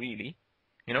two, really.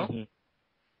 You know?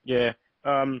 Yeah.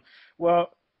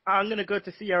 Well, I'm going to go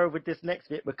to Ciara with this next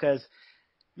bit because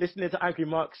listening to Angry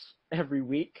Marks every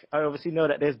week, I obviously know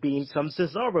that there's been some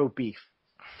Cesaro beef.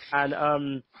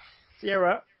 And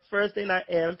Ciara, Thursday Night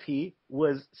AMP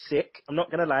was sick. I'm not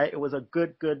going to lie. It was a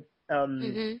good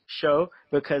show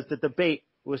because the debate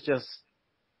was just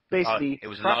basically... it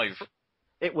was live.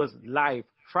 It was live.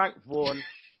 Frank Vaughn,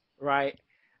 right,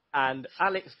 and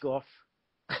Alex Goff.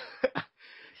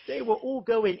 They were all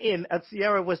going in and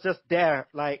Ciara was just there,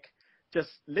 like, just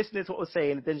listening to what was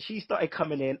saying. Then she started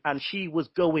coming in and she was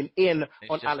going in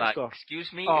on Alex Goff.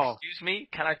 Excuse me,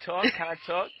 can I talk?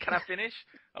 Can I finish?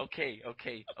 Okay,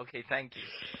 thank you.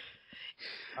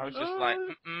 I was just like,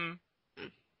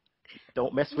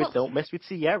 Don't mess with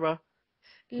Ciara.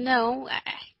 No,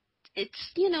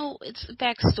 it's, it's a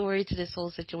backstory to this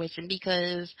whole situation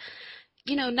because,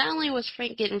 not only was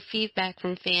Frank getting feedback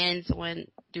from fans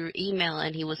through email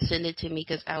and he would send it to me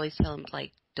because I always tell him,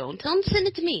 like, don't tell him to send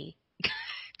it to me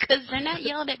because they're not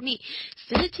yelling at me.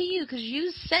 Send it to you because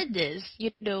you said this,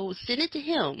 send it to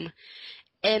him.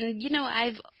 And,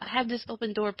 I have this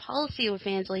open door policy with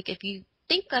fans, like, if you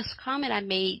think that's a comment I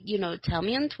made, tell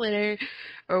me on Twitter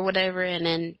or whatever, and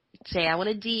then say I want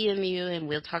to DM you, and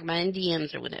we'll talk about it in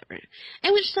DMs or whatever.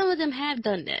 And which some of them have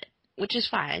done that, which is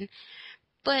fine.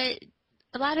 But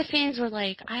a lot of fans were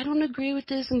like, I don't agree with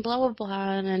this and blah, blah,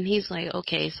 blah. And he's like,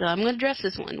 okay, so I'm going to address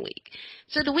this one week.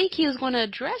 So the week he was going to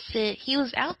address it, he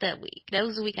was out that week. That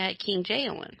was the week I had King J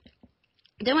on.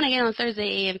 Then when I get on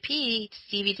Thursday AMP,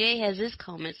 Stevie J has his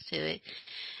comments to it.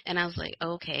 And I was like,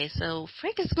 okay, so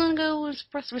Frank is going to go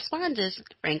respond to this.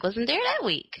 Frank wasn't there that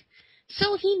week.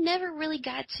 So he never really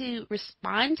got to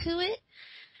respond to it.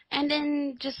 And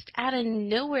then just out of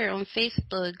nowhere on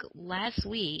Facebook last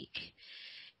week,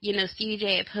 Stevie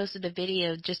J had posted a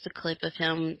video, just a clip of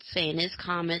him saying his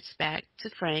comments back to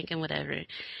Frank and whatever.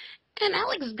 And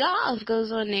Alex Goff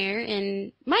goes on there,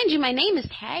 and mind you, my name is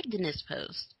tagged in this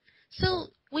post. So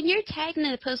when you're tagged in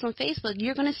a post on Facebook,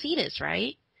 you're going to see this,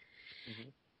 right?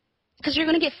 Because you're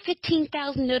going to get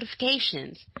 15,000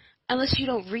 notifications unless you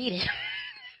don't read it.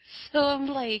 So I'm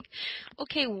like,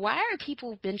 okay, why are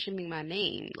people mentioning my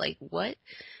name? Like, what?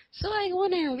 So I go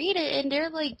in there and read it, and they're,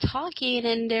 like, talking,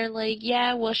 and they're like,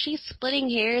 yeah, well, she's splitting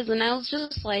hairs. And I was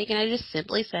just like, and I just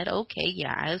simply said, okay,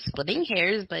 yeah, I was splitting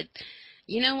hairs, but,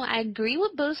 I agree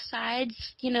with both sides,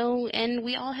 and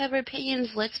we all have our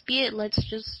opinions. Let's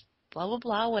just blah, blah,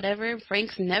 blah, whatever.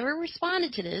 Frank's never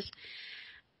responded to this.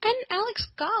 And Alex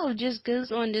Goff just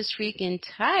goes on this freaking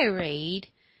tirade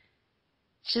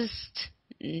just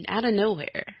out of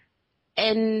nowhere.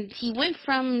 And he went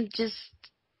from just,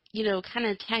 kind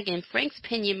of tagging Frank's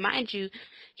opinion. Mind you,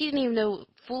 he didn't even know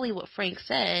fully what Frank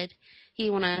said. He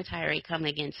went on a tirade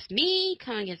coming against me,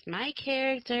 coming against my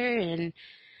character, and,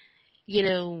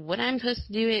 what I'm supposed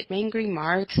to do at Angry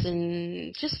Marks,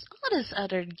 and just all this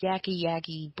other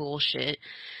yakky bullshit.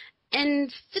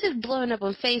 And instead of blowing up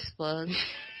on Facebook,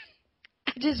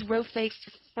 I just wrote thanks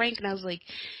to Frank, and I was like,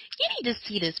 you need to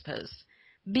see this post.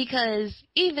 Because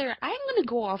either I'm going to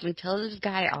go off and tell this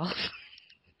guy off,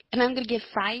 and I'm going to get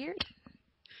fired,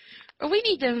 or we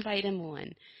need to invite him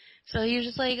on. So he was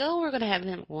just like, oh, we're going to have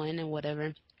him on and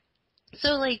whatever.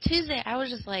 So, like, Tuesday, I was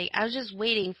just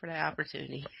waiting for that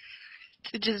opportunity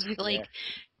to just be like,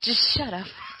 just shut up,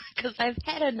 because I've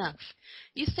had enough.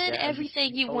 You said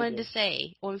everything you wanted to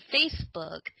say on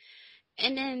Facebook,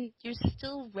 and then you're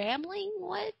still rambling?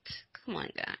 What? Come on,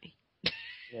 guy.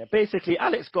 Yeah, basically,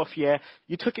 Alex Goff, you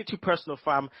took it too personal,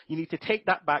 fam. You need to take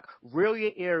that back, reel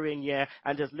your ear in,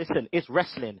 and just listen. It's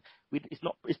wrestling.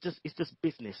 It's just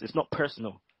business. It's not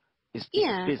personal. It's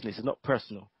business. It's not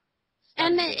personal.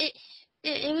 And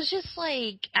it was just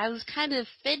like, I was kind of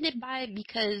offended by it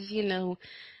because, he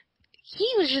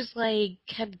was just like,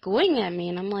 kept going at me,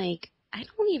 and I'm like, I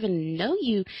don't even know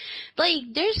you.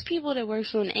 Like, there's people that work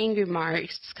on Angry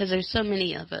Marks, because there's so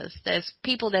many of us. There's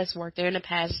people that's worked there in the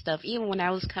past stuff, even when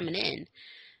I was coming in,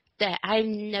 that I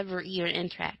never even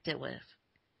interacted with.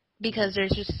 Because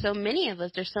there's just so many of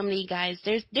us. There's so many guys.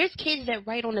 There's kids that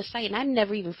write on the site, and I've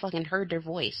never even fucking heard their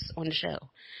voice on the show.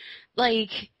 Like,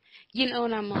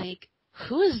 and I'm like,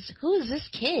 who is this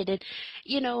kid? And,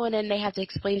 and then they have to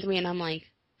explain to me, and I'm like,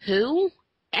 who?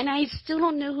 And I still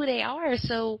don't know who they are,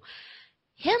 so...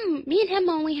 Me and him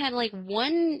only had, like,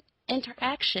 one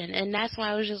interaction, and that's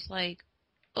why I was just like,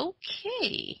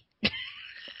 okay.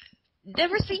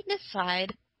 Never seen this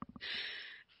side.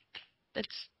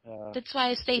 That's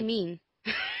why I stay mean.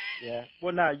 Yeah.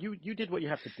 Well, now, you did what you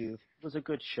have to do. It was a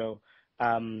good show.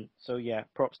 So, yeah,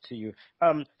 props to you.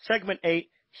 Segment 8,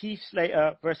 Heath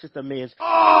Slater versus The Miz.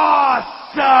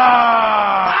 Awesome!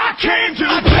 I came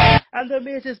to play! And The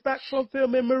Miz is back from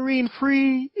filming Marine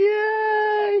Free.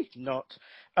 Yay! Not.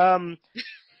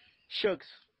 Shugs,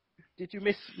 did you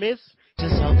miss Miz?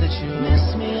 Just hope that you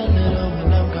miss me a little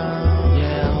when I'm gone.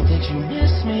 Yeah, I hope that you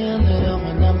miss me a little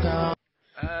when I'm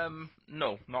gone.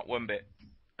 No, not one bit.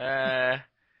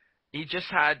 He just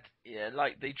had,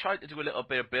 they tried to do a little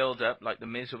bit of build-up, like The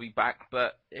Miz will be back,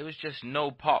 but it was just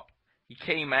no pop. He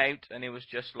came out, and it was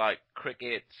just like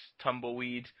crickets,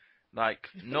 tumbleweed, like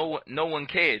no one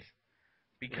cared.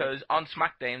 Because on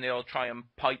Smackdown, they'll try and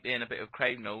pipe in a bit of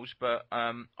crowd noise, but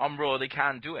on Raw, they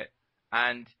can't do it.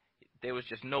 And there was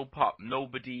just no pop.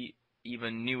 Nobody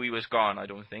even knew he was gone, I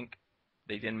don't think.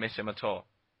 They didn't miss him at all.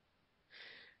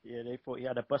 Yeah, they thought he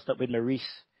had a bust-up with Maurice.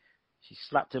 She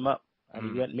slapped him up,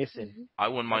 and he went missing. I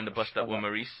wouldn't mind the bust up with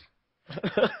Maurice.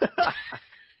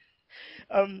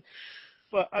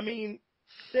 But I mean,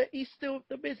 the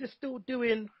Miz is still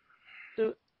doing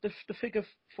the figure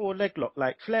 4 leg lock.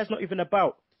 Like Flair's not even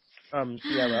about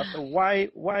Ciara. So why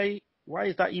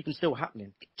is that even still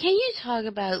happening? Can you talk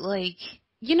about, like,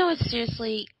 you know what,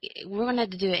 seriously, we're going to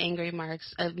have to do an Angry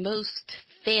Marks of most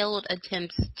failed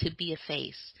attempts to be a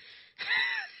face.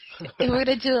 And we're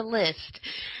going to do a list.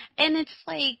 And it's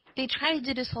like, they try to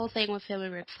do this whole thing with him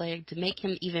and Ric Flair to make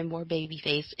him even more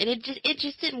babyface. And it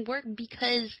just didn't work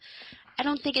because, I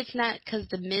don't think it's not because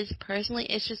the Miz personally,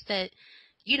 it's just that,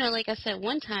 you know, like I said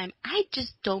one time, I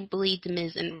just don't believe the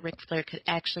Miz and Ric Flair could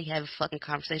actually have a fucking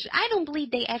conversation. I don't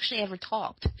believe they actually ever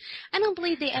talked. I don't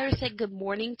believe they ever said good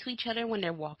morning to each other when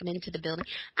they're walking into the building.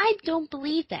 I don't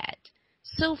believe that.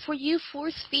 So for you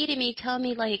force-feeding me, telling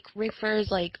me, like, Ric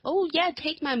Flair's like, oh, yeah,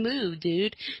 take my move,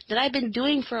 dude, that I've been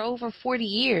doing for over 40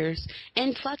 years,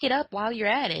 and fuck it up while you're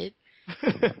at it.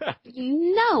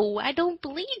 No, I don't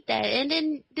believe that. And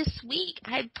then this week,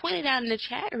 I pointed out in the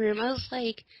chat room, I was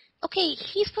like, okay,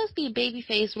 he's supposed to be a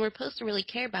babyface, and we're supposed to really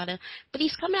care about him, but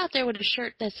he's coming out there with a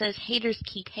shirt that says "Haters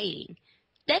keep hating."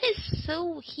 That is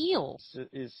so heel.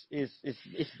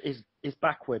 Is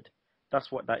backward.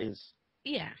 That's what that is.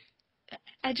 Yeah.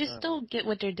 I just don't get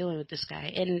what they're doing with this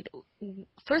guy. And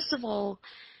first of all,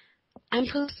 I'm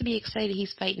supposed to be excited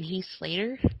he's fighting Heath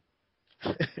Slater.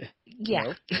 Yeah.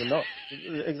 No, you're not.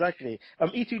 Exactly.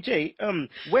 E2J,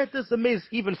 where does the Miz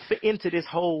even fit into this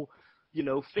whole, you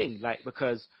know, thing? Like,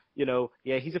 because, you know,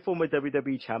 yeah, he's a former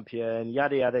WWE champion,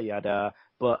 yada, yada, yada.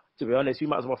 But to be honest, we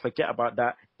might as well forget about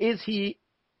that. Is he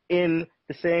in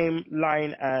the same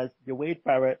line as your Wade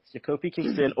Barrett, your Kofi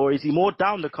Kingston, or is he more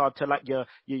down the card to like your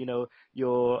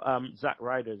Zack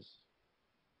Ryders?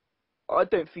 I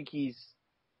don't think he's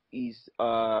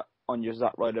on your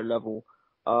Zack Ryder level.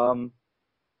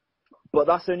 But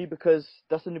that's only because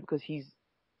he's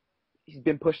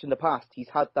been pushed in the past. He's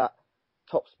had that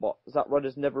top spot. Zack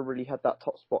Ryder's never really had that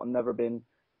top spot and never been,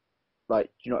 like,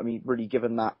 do you know what I mean, really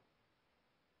given that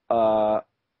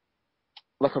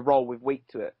like a role with weight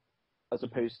to it, as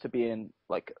opposed to being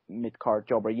like mid-card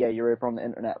jobber. Yeah, you're over on the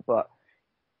internet, but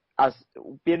as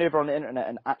being over on the internet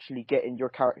and actually getting your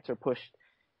character pushed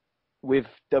with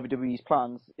WWE's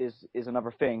plans is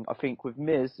another thing. I think with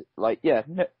Miz, like, yeah,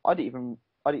 no, I didn't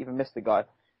even miss the guy.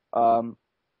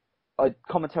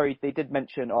 Commentary, they did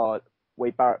mention,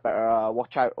 Wade Barrett better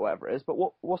watch out or whatever it is, but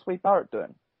what's Wade Barrett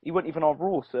doing? He wasn't even on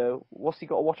Raw, so what's he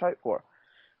got to watch out for?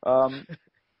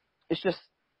 It's just,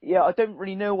 yeah, I don't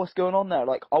really know what's going on there.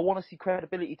 Like, I want to see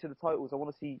credibility to the titles. I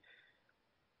want to see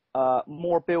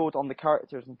more build on the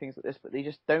characters and things like this, but they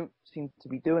just don't seem to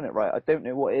be doing it right. I don't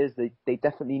know what it is. They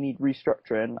definitely need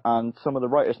restructuring, and some of the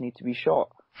writers need to be shot.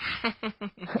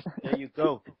 There you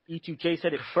go. E2J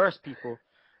said it first, people.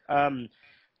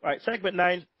 Right, segment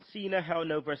 9, Cena, Hell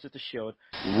No versus The Shield.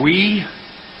 We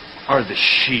are the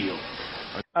Shield.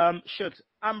 Shugs,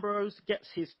 Ambrose gets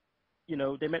his, you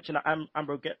know, they mentioned that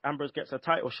Ambrose gets a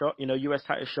title shot, you know, US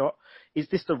title shot. Is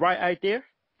this the right idea?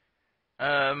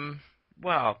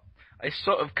 Well, it's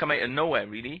sort of come out of nowhere,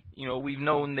 really. You know, we've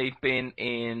known they've been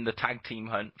in the tag team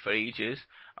hunt for ages,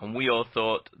 and we all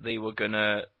thought they were going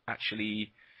to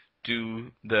actually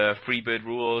do the Freebird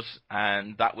rules,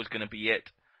 and that was going to be it.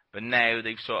 But now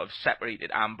they've sort of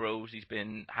separated Ambrose. He's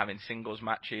been having singles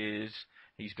matches.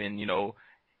 He's been, you know,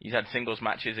 he's had singles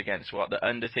matches against, what, The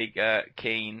Undertaker,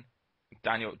 Kane,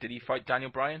 Daniel. Did he fight Daniel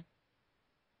Bryan?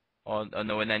 Or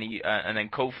no, and then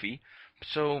Kofi.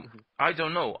 So I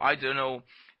don't know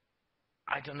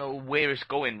where it's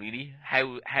going, really.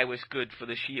 How it's good for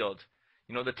the Shield.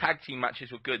 You know, the tag team matches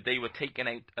were good. They were taking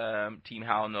out Team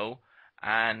Hell No,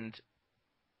 and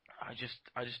I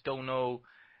just don't know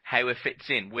how it fits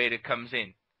in, where it comes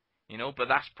in. You know, but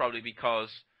that's probably because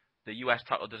the US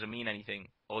title doesn't mean anything,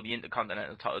 or the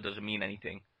Intercontinental title doesn't mean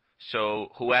anything. So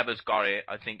whoever's got it,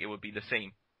 I think it would be the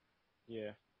same.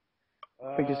 Yeah.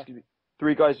 I think it's gonna be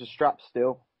 3 guys with straps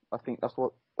still. I think that's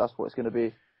what it's going to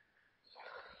be.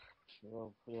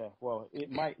 Well, yeah. Well, it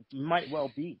might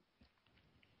well be.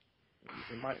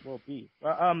 It might well be.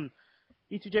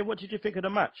 E2J, what did you think of the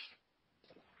match?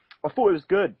 I thought it was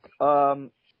good.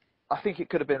 I think it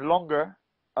could have been longer.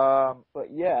 But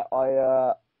yeah,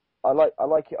 I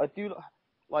like it. I do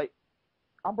like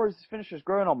Ambrose's finisher's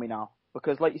growing on me now,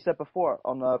 because like you said before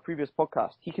on the previous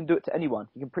podcast, he can do it to anyone.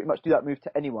 He can pretty much do that move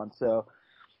to anyone. So,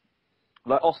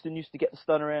 like Austin used to get the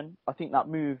stunner in. I think that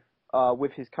move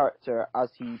with his character as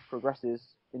he progresses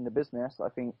in the business, I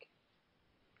think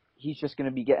he's just going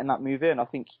to be getting that move in. I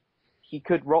think he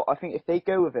could rock. I think if they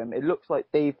go with him, it looks like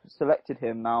they've selected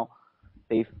him now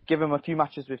They've given him a few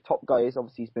matches with top guys.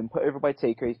 Obviously, he's been put over by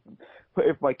Taker. He's been put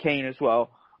over by Kane as well.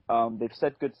 They've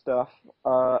said good stuff.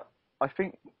 I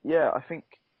think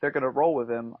they're going to roll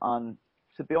with him. And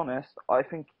to be honest, I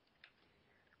think,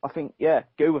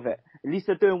 go with it. At least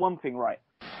they're doing one thing right.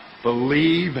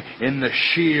 Believe in the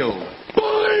Shield.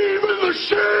 Believe in the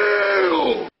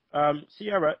Shield!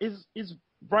 Ciara, is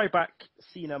Ryback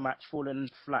Cena match falling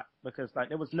flat? Because like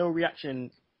there was no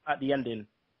reaction at the ending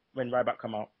when Ryback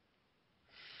come out.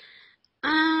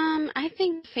 I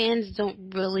think fans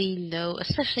don't really know,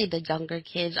 especially the younger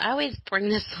kids. I always bring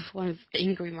this up on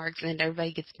Angry Marks and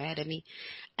everybody gets mad at me.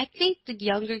 I think the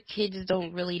younger kids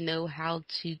don't really know how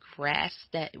to grasp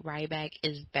that Ryback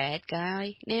is bad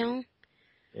guy now.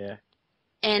 Yeah.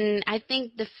 And I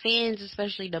think the fans,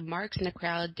 especially the marks in the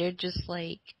crowd, they're just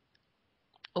like,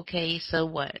 okay, so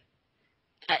what?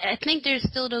 I think there's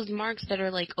still those marks that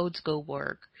are like old school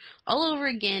work all over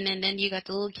again, and then you got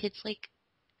the little kids like,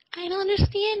 I don't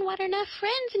understand why they're not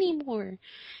friends anymore.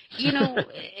 You know,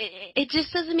 it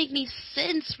just doesn't make any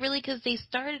sense, really, because they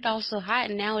started off so hot,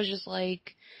 and now it's just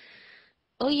like,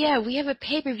 oh, yeah, we have a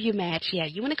pay-per-view match. Yeah,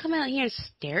 you want to come out here and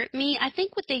stare at me? I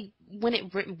think when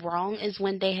it went wrong is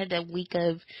when they had that week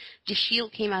of the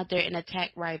Shield came out there and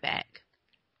attacked Ryback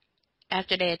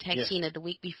after they attacked Cena the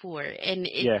week before. And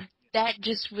that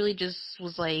just really just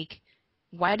was like,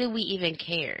 why do we even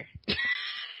care?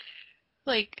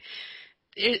 Like,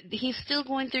 he's still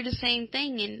going through the same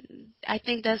thing, and I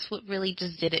think that's what really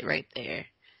just did it right there.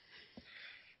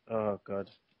 Oh, God.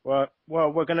 Well,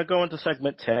 we're going to go into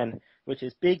segment 10, which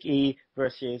is Big E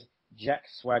versus Jack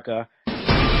Swagger.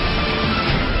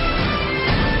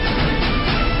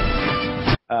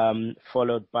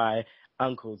 Followed by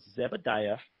Uncle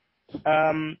Zebediah.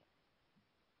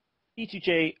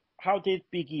 E2J, how did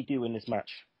Big E do in this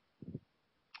match?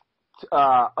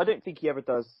 I don't think he ever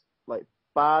does, like,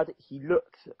 bad. He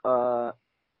looked a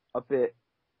bit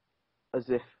as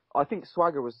if... I think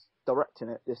Swagger was directing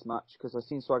it, this match, because I've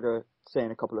seen Swagger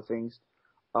saying a couple of things.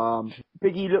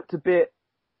 Big E looked a bit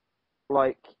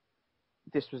like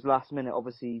this was last minute.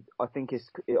 Obviously, I think it's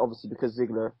obviously because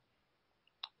Ziggler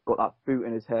got that boot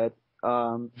in his head.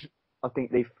 I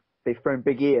think they've thrown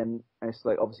Big E in, and it's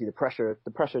like obviously the pressure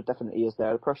definitely is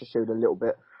there. The pressure showed a little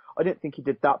bit. I didn't think he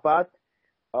did that bad.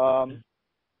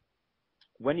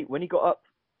 When he got up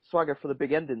Swagger for the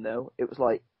big ending though, it was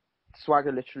like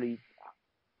Swagger literally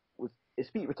his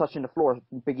feet were touching the floor.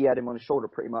 Big E had him on his shoulder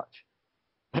pretty much.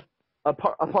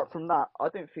 Apart from that, I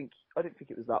don't think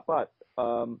it was that bad.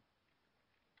 I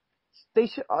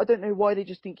don't know why they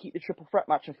just didn't keep the triple threat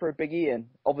match and throw Big E in,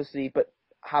 obviously, but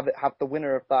have the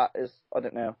winner of that is, I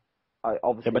don't know.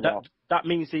 That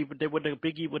means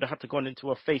Big E would have had to gone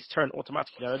into a face turn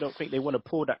automatically. I don't think they want to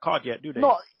pull that card yet, do they?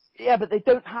 Yeah, but they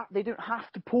don't have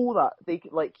to pull that. They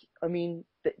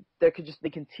they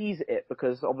can tease it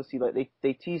because obviously like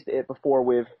they teased it before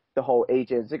with the whole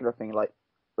AJ and Ziggler thing. Like,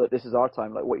 look, this is our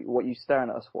time. Like, what are you staring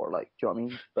at us for? Like, do you know what I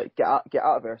mean? Like, get out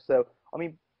of here. So I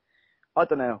mean, I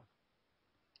don't know.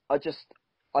 I was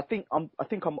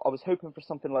hoping for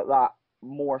something like that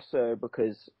more so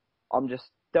because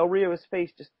Del Rio's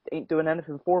face just ain't doing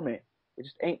anything for me. It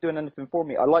just ain't doing anything for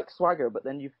me. I like Swagger, but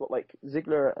then you've got like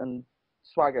Ziggler and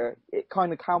Swagger. It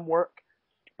kind of can work,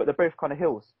 but they're both kind of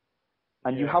heels.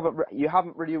 And you haven't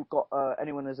really got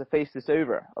anyone as a face this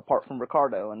over apart from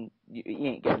Ricardo, and he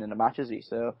ain't getting in the match, is he?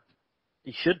 So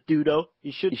he should do though.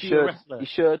 He should be a wrestler. He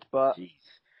should, but jeez.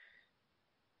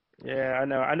 Yeah, I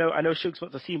know. Shugs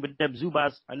wants to see him with them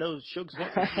Zubas. I know Shugs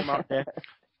wants to see him out there.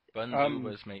 Bun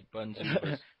Zubas, mate. Bun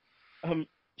Zubas.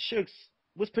 Shugs,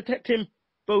 was protecting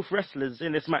both wrestlers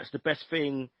in this match the best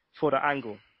thing for the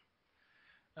angle?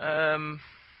 I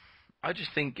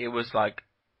just think it was like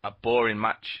a boring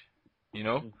match, you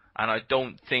know? And I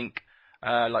don't think,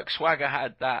 like Swagger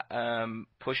had that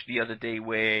push the other day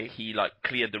where he like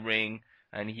cleared the ring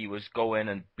and he was going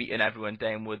and beating everyone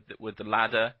down with the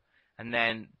ladder. And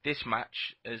then this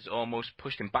match is almost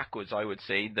pushed him backwards, I would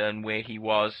say, than where he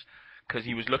was, because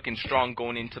he was looking strong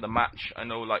going into the match. I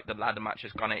know like the ladder match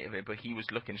has gone out of it, but he was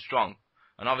looking strong.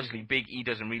 And obviously Big E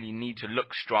doesn't really need to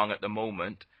look strong at the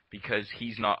moment because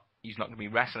he's not going to be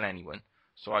wrestling anyone.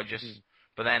 So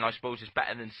but then I suppose it's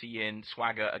better than seeing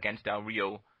Swagger against Del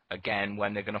Rio again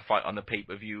when they're going to fight on the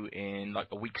pay-per-view in like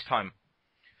a week's time.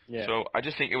 Yeah. So I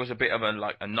just think it was a bit of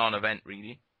a non-event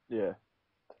really. Yeah.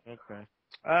 Okay.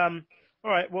 All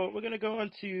right. Well, we're going to go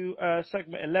on to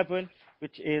segment 11,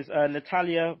 which is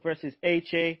Natalya versus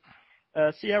AJ.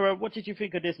 Ciara, what did you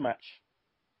think of this match?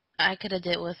 I could have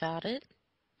did without it.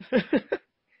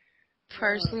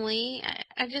 Personally,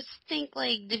 I just think,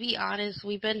 like, to be honest,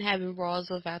 we've been having Raws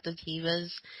without the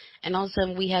Divas, and all of a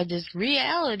sudden we have this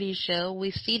reality show.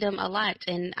 We see them a lot,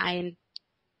 and I'm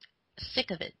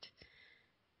sick of it.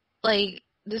 Like,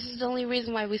 this is the only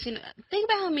reason why we've seen. Think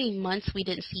about how many months we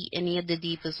didn't see any of the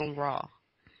Divas on Raw.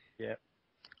 Yeah.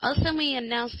 All of a sudden we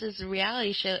announced this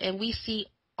reality show, and we see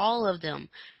all of them.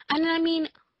 And I mean,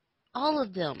 all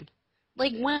of them.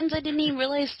 Like, ones I didn't even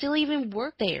realize still even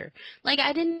work there. Like,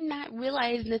 I did not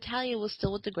realize Natalya was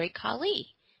still with the Great Khali.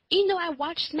 Even though I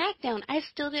watched SmackDown, I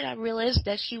still did not realize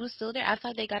that she was still there. I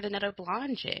thought they got another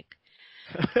blonde chick.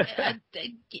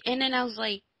 And then I was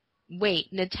like,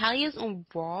 wait, Natalya's on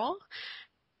Raw?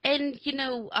 And,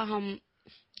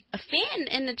 a fan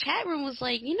in the chat room was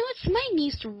like, you know what, somebody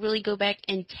needs to really go back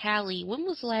and tally. When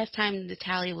was the last time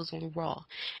Natalya was on Raw?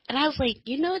 And I was like,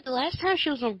 you know what, the last time she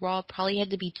was on Raw probably had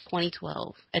to be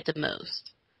 2012 at the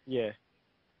most. Yeah.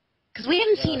 Because we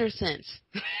haven't seen her since.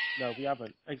 No, we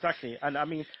haven't. Exactly. And I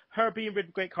mean, her being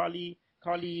with Great Khali,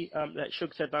 like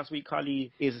Shug said last week,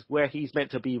 Khali is where he's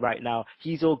meant to be right now.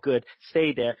 He's all good.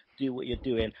 Stay there. Do what you're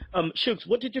doing. Shugs,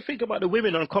 what did you think about the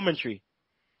women on commentary?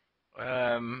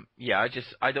 Yeah,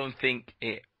 I don't think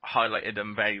it highlighted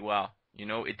them very well. You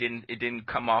know, it didn't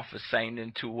come off as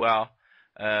sounding too well.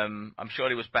 I'm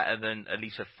sure it was better than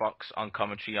Alicia Fox on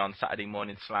commentary on Saturday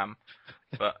Morning Slam,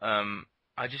 but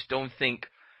I just don't think.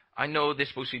 I know they're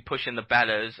supposed to be pushing the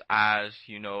Bellas as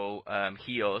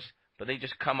heels, but they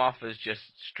just come off as just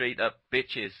straight up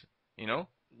bitches. You know.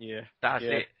 Yeah. That's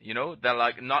it. You know, they're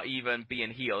like not even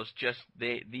being heels. Just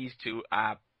these two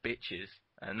are bitches,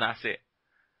 and that's it.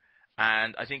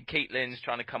 And I think Caitlyn's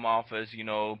trying to come off as,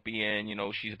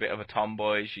 being, she's a bit of a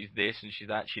tomboy, she's this and she's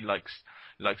that, she likes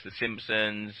the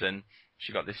Simpsons, and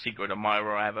she got this secret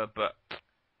admirer or whatever, but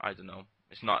I don't know.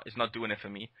 It's not doing it for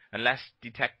me. Unless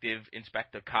Detective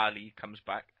Inspector Carly comes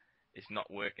back, it's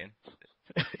not working.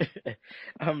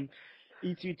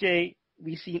 E2J,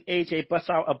 we seen AJ bust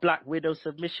out a Black Widow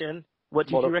submission. What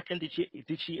did you reckon? Did she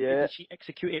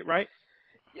execute it right?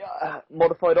 Yeah,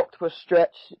 modified octopus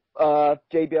stretch.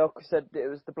 JBL said it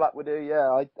was the Black Widow.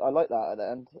 Yeah, I like that at the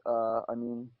end. I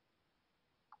mean,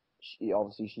 she's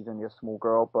only a small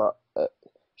girl, but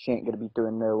she ain't gonna be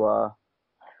doing no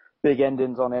big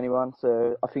endings on anyone.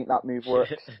 So I think that move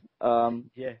works.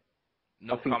 Yeah.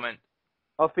 No comment.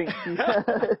 I think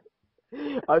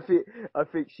I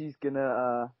think she's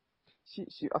gonna.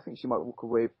 I think she might walk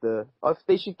away with the.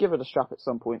 They should give her the strap at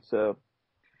some point. So.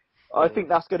 I think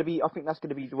that's gonna be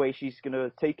the way she's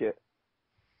gonna take it.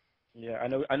 Yeah, I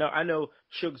know.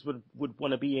 Shugs would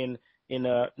want to be in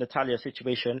a Natalya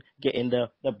situation, getting the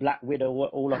Black Widow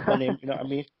all up on him. You know what I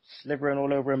mean? Slivering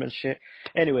all over him and shit.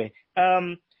 Anyway,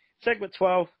 segment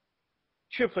 12,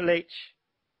 Triple H,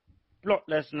 Brock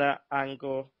Lesnar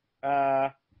angle.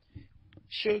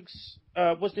 Shugs,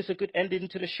 was this a good ending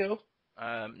to the show?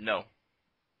 No.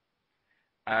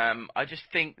 I just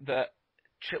think that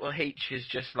Triple H is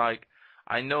just like,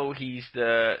 I know he's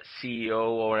the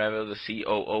CEO or whatever, the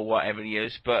COO, whatever he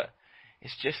is, but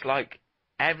it's just like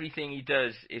everything he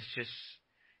does is just,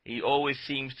 he always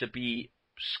seems to be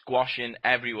squashing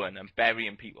everyone and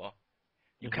burying people.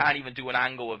 You can't even do an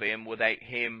angle with him without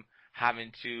him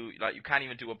having to, like, you can't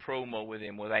even do a promo with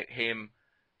him without him,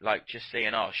 like, just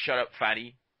saying, oh, shut up,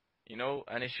 fatty,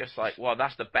 and it's just like, well,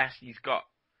 that's the best he's got.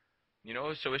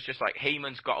 So it's just like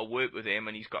Heyman's got to work with him,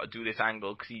 and he's got to do this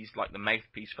angle because he's like the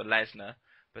mouthpiece for Lesnar.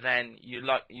 But then you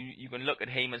can look at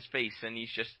Heyman's face, and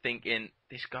he's just thinking,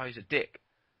 this guy's a dick,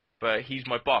 but he's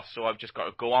my boss, so I've just got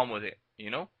to go on with it.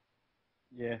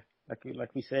 Yeah,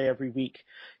 like we say every week,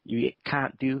 you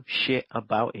can't do shit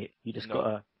about it. You just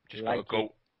gotta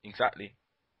go. Exactly.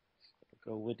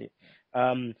 Go with it.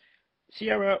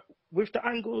 Ciara, with the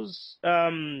angles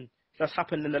that's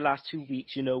happened in the last 2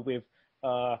 weeks, with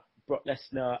Brock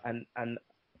Lesnar and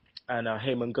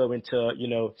Heyman going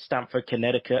to Stamford,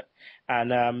 Connecticut,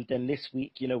 and then this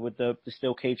week with the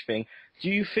steel cage thing. Do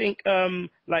you think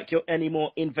like you're any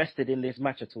more invested in this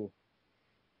match at all?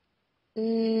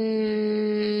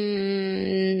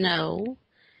 No,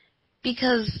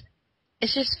 because it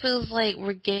just feels like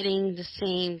we're getting the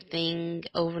same thing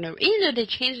over and over. Even though they're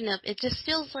changing up, it just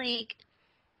feels like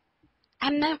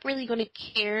I'm not really going to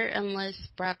care unless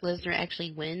Brock Lesnar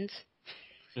actually wins.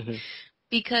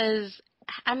 Because,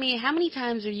 I mean, how many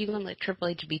times are you going to let Triple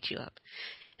H beat you up?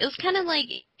 It was kind of like,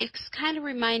 it's kind of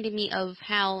reminded me of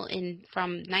how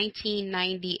from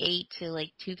 1998 to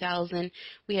like 2000,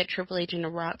 we had Triple H and The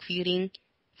Rock feuding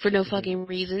for no fucking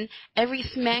reason. Every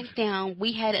SmackDown,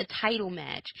 we had a title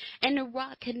match, and The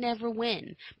Rock could never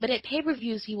win. But at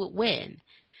pay-per-views, he would win.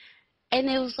 And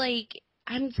it was like,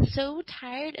 I'm so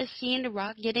tired of seeing The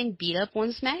Rock getting beat up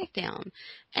on SmackDown.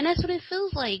 And that's what it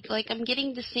feels like. Like, I'm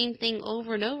getting the same thing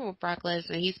over and over with Brock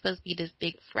Lesnar. He's supposed to be this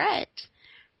big threat.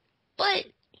 But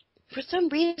for some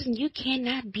reason, you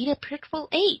cannot beat up Triple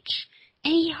H.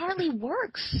 And he hardly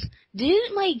works.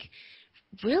 Dude, like,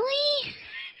 really?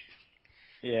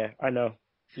 Yeah, I know.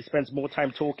 He spends more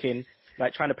time talking,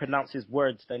 like, trying to pronounce his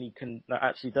words than he can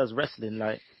actually does wrestling,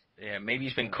 like. Yeah, maybe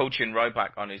he's been coaching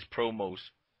Ryback on his promos.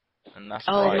 And that's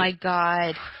Oh why. my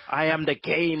god. I am the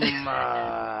game.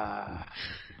 I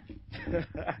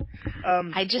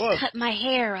just cut my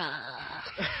hair.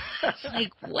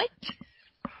 Like, what?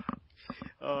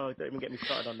 Oh, don't even get me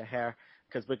started on the hair.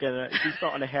 Because if we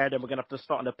start on the hair, then we're going to have to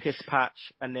start on the piss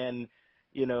patch. And then,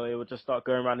 it will just start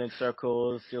going around in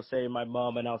circles. You'll say my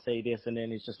mom and I'll say this, and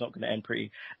then it's just not going to end pretty.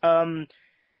 One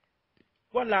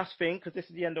last thing, because this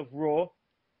is the end of Raw.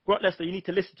 Brock Lesnar, you need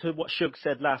to listen to what Suge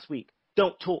said last week.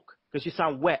 Don't talk, because you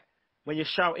sound wet when you're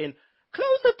shouting,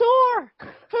 "Close the door!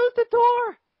 Close the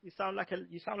door!" You sound like a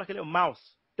little mouse.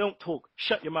 Don't talk.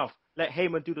 Shut your mouth. Let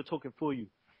Heyman do the talking for you.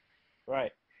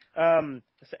 Right.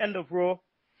 That's the end of Raw.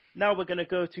 Now we're gonna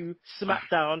go to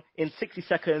SmackDown in 60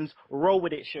 seconds. Roll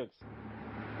with it, Shugs.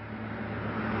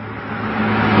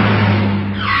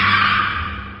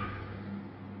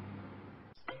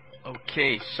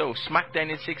 Okay, so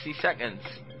SmackDown in 60 seconds.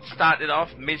 Started off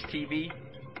Miz TV,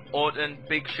 Orton,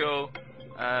 Big Show.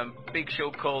 Big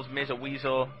Show calls Miz a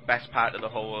weasel. Best part of the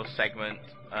whole segment.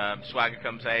 Swagger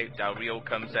comes out, Del Rio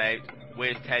comes out.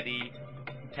 Where's Teddy?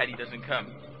 Teddy doesn't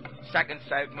come. Second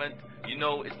segment,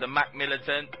 it's the Mac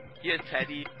Militant. Here's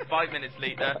Teddy. 5 minutes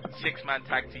later, 6-man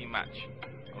tag team match.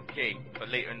 Okay, for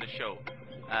later in the show.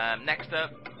 Next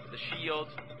up, the Shield.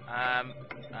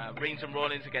 Reigns and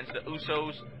Rollins against the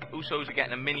Usos. Usos are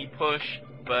getting a mini push,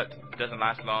 but doesn't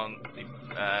last long.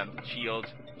 The Shield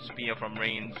spear from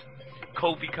Reigns.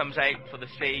 Kofi comes out for the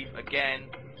save again.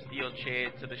 Steel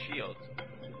chair to the Shield.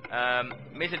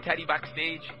 Miz and Teddy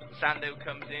backstage. Sandow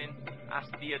comes in,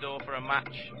 asks Theodore for a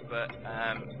match, but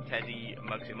Teddy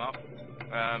mugs him off.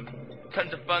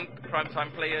 Tons of Funk,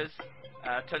 primetime players.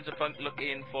 Tons of Funk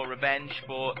looking for revenge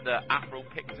for the Afro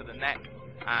pick to the neck,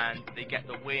 and they get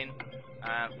the win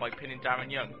by pinning Darren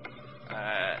Young.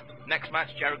 Next match,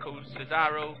 Jericho,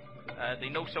 Cesaro. They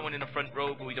know someone in the front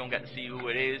row, but we don't get to see who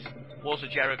it is. Walls of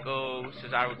Jericho,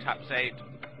 Cesaro taps out.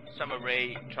 Summer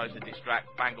Rae tries to distract.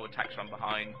 Fandango attacks from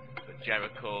behind, but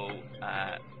Jericho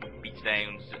beats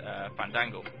down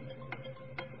Fandango.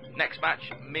 Next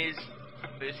match, Miz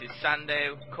versus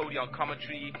Sandow. Cody on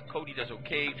commentary. Cody does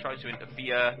okay, tries to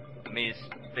interfere. Miz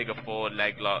figure 4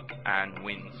 leg lock and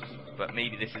wins. But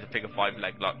maybe this is a figure 5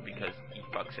 leg lock because he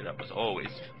fucks it up as always.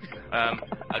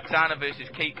 Oksana versus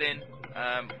Caitlyn.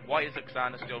 Why is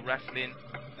Oksana still wrestling?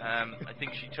 I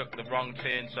think she took the wrong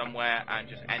turn somewhere and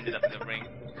just ended up in the ring.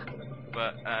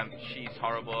 But she's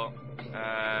horrible.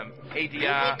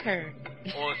 ADR,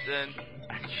 Orton,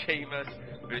 and Sheamus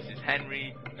versus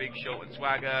Henry, Big Show and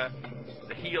Swagger.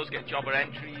 The heels get jobber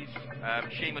entries.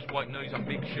 Sheamus white noise on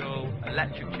Big Show,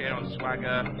 electric chair on Swagger,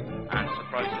 and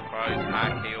surprise, surprise,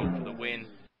 RKO for the win.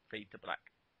 Fade to black.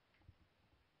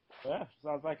 Yeah,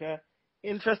 sounds like a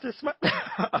interesting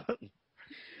SmackDown.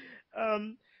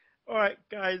 Alright,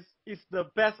 guys, it's the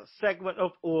best segment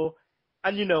of all,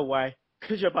 and you know why?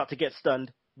 Because you're about to get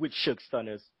stunned with Sugs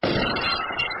Stunners.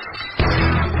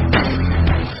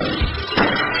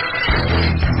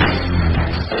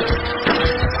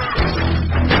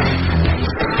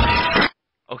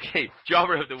 Okay,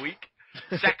 jobber of the week.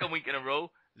 Second week in a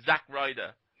row,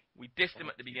 Ryder. We dissed him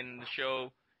at the beginning of the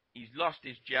show. He's lost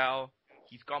his gel.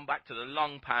 He's gone back to the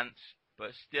long pants,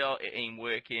 but still it ain't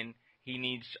working. He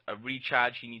needs a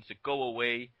recharge. He needs to go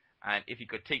away. And if he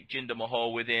could take Jinder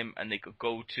Mahal with him and they could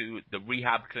go to the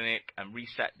rehab clinic and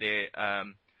reset their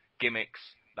gimmicks,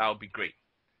 that would be great.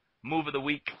 Move of the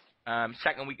week.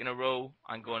 Second week in a row,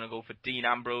 I'm going to go for Dean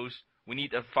Ambrose. We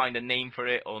need to find a name for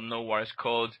it or know what it's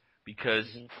called because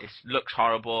it looks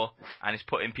horrible and it's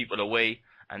putting people away.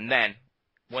 And then,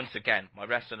 once again, my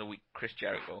rest of the week, Chris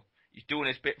Jericho. He's doing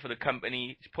his bit for the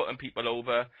company. He's putting people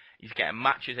over. He's getting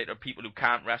matches out of people who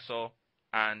can't wrestle.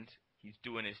 And he's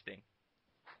doing his thing.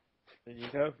 There you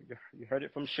go. You heard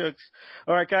it from Shugs.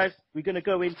 All right, guys. We're going to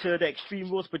go into the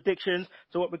Extreme Rules predictions.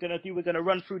 So what we're going to do, we're going to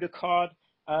run through the card.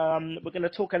 We're going to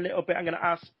talk a little bit. I'm going to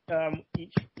ask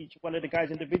each one of the guys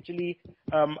individually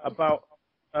about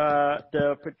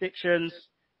the predictions,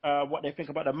 what they think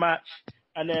about the match.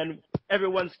 And then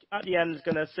everyone's at the end is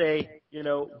going to say,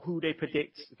 who they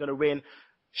predict is going to win.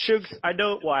 Shugs,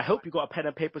 I hope you got a pen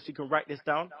and paper so you can write this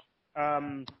down.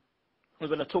 We're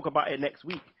going to talk about it next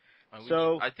week.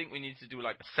 I think we need to do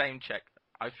like a sound check.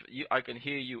 I can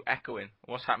hear you echoing.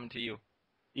 What's happened to you?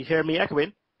 You hear me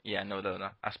echoing? Yeah, no.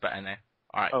 That's better now.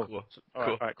 All right, Oh, cool.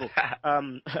 All right, cool.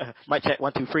 Mic check,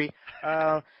 1, 2, 3.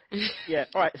 Yeah,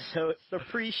 all right. So the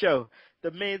pre-show,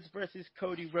 The Miz versus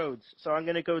Cody Rhodes. So I'm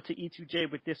gonna go to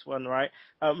E2J with this one, right?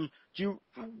 Do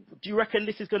you reckon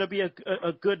this is gonna be a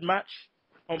good match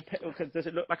on? Because does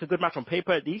it look like a good match on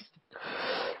paper at least?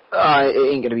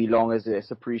 It ain't gonna be long, is it?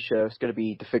 It's a pre-show. It's gonna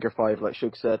be the figure 5, like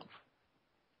Shug said.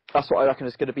 That's what I reckon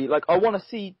it's gonna be. Like, I want to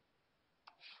see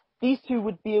these two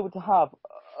would be able to have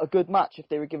a good match if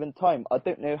they were given time. I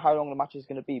don't know how long the match is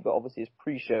gonna be, but obviously it's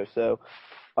pre-show, so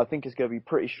I think it's gonna be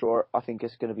pretty short. I think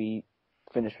it's gonna be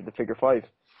finished with the figure 5.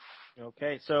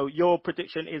 Okay, so your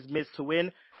prediction is Miz to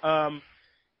win.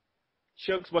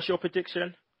 Shugs, what's your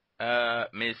prediction?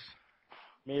 Miz.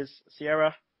 Miz,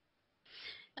 Ciara.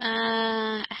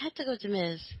 I had to go to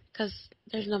Miz because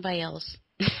there's nobody else.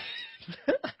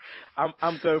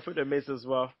 I'm going for the Miz as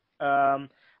well.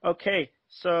 Okay,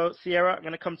 so Ciara, I'm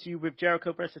gonna come to you with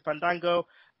Jericho versus Fandango.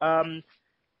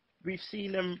 We've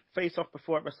seen them face off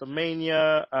before at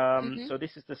WrestleMania. So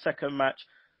this is the second match.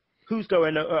 Who's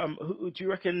going? Do you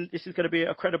reckon this is going to be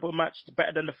a credible match,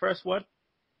 better than the first one?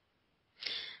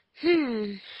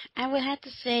 I would have to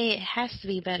say it has to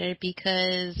be better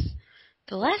because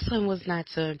the last one was not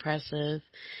so impressive.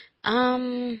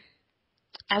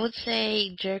 I would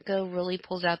say Jericho really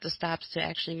pulls out the stops to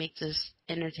actually make this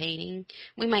entertaining.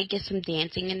 We might get some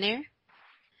dancing in there.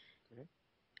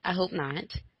 I hope not.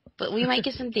 But we might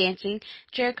get some dancing.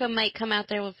 Jericho might come out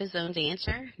there with his own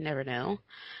dancer. Never know.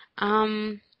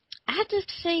 I have to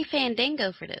say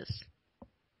Fandango for this.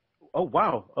 Oh,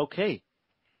 wow. Okay.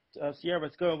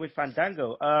 Ciara's going with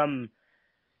Fandango.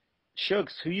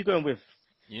 Shugs, who you going with?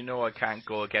 You know I can't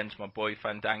go against my boy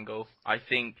Fandango. I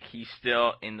think he's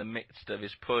still in the midst of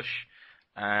his push,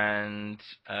 and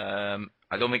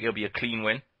I don't think it'll be a clean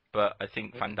win, but I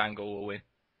think Fandango will win.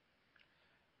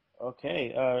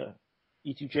 Okay.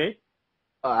 E2J?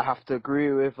 I have to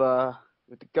agree with the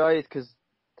guys because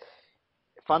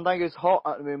Fandango's hot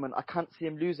at the moment. I can't see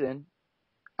him losing,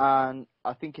 and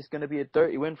I think it's going to be a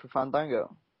dirty win for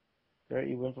Fandango.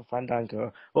 Dirty win for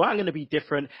Fandango. Well, I'm going to be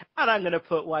different, and I'm going to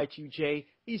put Y2J.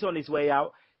 He's on his way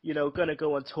out, going to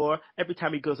go on tour. Every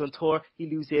time he goes on tour, he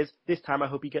loses. This time, I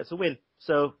hope he gets a win.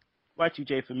 So,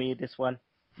 Y2J for me, this one.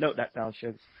 Note that down,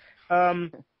 Shugs.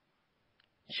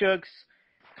 Shugs,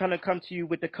 kind of come to you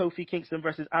with the Kofi Kingston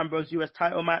versus Ambrose US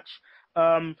title match.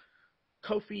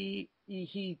 Kofi,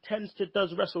 he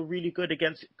does wrestle really good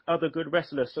against other good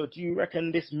wrestlers. So, do you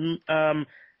reckon this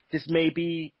may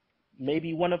be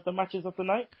maybe one of the matches of the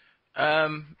night?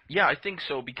 Yeah, I think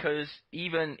so, because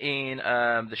even in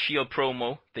the Shield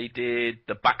promo, they did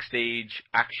the backstage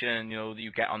action, that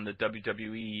you get on the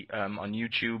WWE on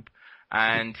YouTube,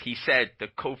 and he said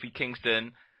that Kofi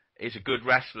Kingston is a good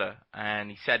wrestler,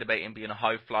 and he said about him being a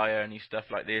high flyer and stuff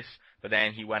like this, but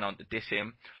then he went on to diss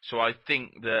him. So I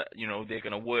think that, they're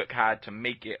going to work hard to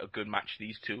make it a good match,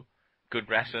 these two good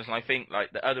wrestlers, and I think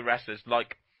like the other wrestlers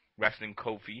like wrestling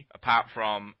Kofi, apart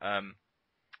from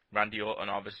Randy Orton,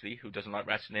 obviously, who doesn't like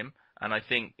wrestling him, and I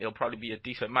think it'll probably be a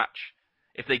decent match.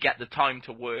 If they get the time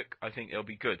to work, I think it'll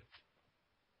be good.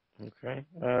 Okay.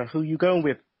 Who you going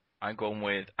with? I'm going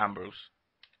with Ambrose.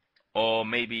 Or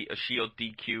maybe a Shield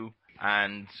DQ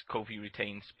and Kofi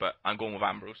retains, but I'm going with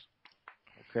Ambrose.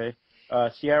 Okay.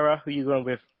 Ciara, who you going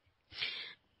with?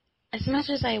 As much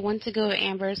as I want to go with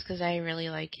Ambrose because I really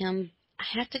like him, I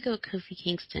have to go with Kofi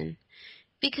Kingston.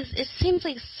 Because it seems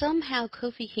like somehow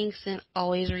Kofi Kingston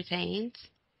always retains.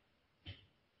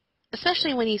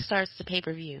 Especially when he starts the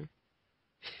pay-per-view.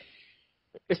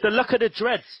 It's the luck of the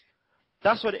dreads.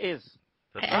 That's what it is.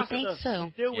 I think so.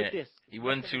 Deal with this. He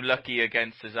wasn't too lucky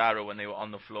against Cesaro when they were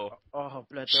on the floor. Oh,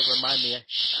 blood, don't remind me.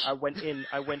 I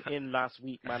went in last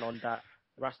week, man, on that.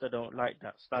 Rasta don't like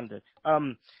that standard.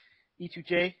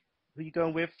 E2J, who you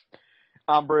going with?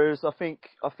 Ambrose. I think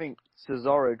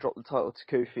Cesaro dropped the title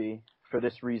to Kofi for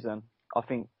this reason. I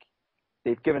think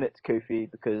they've given it to Kofi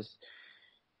because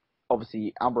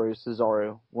obviously Ambrose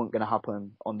Cesaro wasn't going to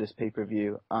happen on this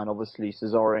pay-per-view, and obviously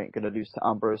Cesaro ain't going to lose to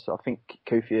Ambrose. So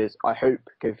I hope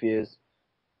Kofi is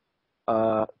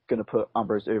going to put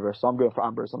Ambrose over. So I'm going for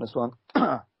Ambrose on this one.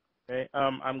 Okay,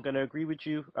 I'm going to agree with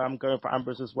you. I'm going for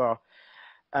Ambrose as well.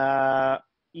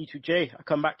 E2J, I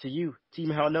come back to you. Team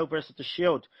Hell No versus the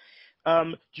Shield.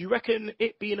 Do you reckon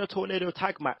it being a tornado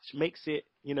tag match makes it,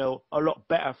 a lot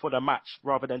better for the match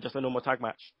rather than just a normal tag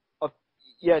match?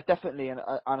 Yeah, definitely, and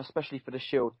especially for the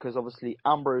Shield, because obviously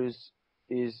Ambrose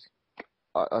is,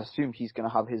 I assume he's going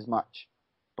to have his match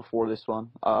before this one.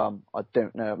 I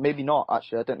don't know. Maybe not,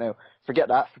 actually. I don't know. Forget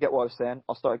that. Forget what I was saying.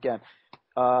 I'll start again.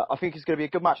 I think it's going to be a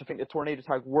good match. I think the tornado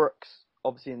tag works,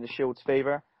 obviously, in the Shield's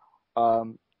favor.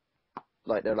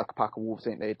 Like they're like a pack of wolves,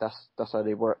 ain't they? That's how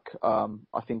they work. I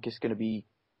think it's going to be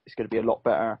a lot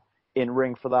better in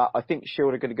ring for that. I think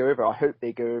Shield are going to go over. I hope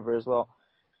they go over as well.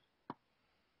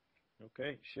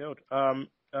 Okay, Shield.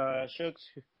 Shugs,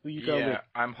 who you going with? Yeah,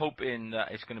 I'm hoping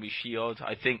that it's going to be Shield.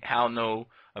 I think Hell No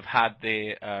have had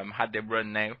their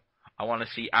run now. I want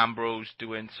to see Ambrose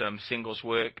doing some singles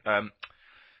work.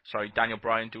 Daniel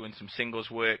Bryan doing some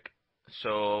singles work.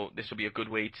 So this will be a good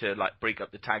way to like break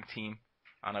up the tag team,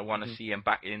 and I want to see him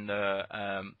back in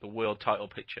the world title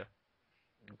picture.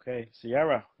 Okay,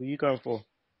 Ciara, who you going for?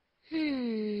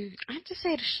 I have to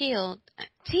say the Shield.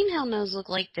 Team Hell No's look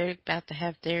like they're about to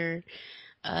have their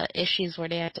issues where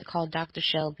they have to call Dr.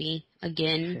 Shelby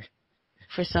again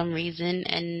for some reason.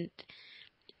 And,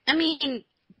 I mean,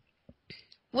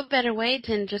 what better way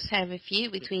than just have a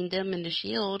feud between them and the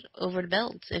Shield over the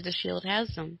belts if the Shield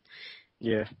has them?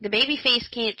 Yeah. The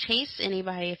babyface can't chase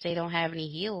anybody if they don't have any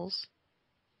heels.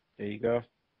 There you go.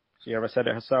 Ciara said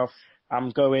it herself. I'm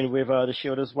going with the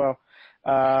Shield as well.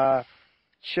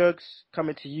 Shugs,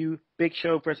 coming to you. Big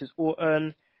Show versus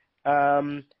Orton.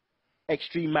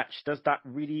 Extreme match. Does that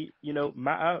really,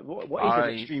 matter? What is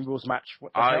an Extreme Rules match?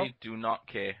 What the hell? I do not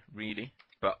care really,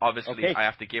 but obviously Okay. I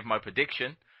have to give my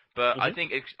prediction. But I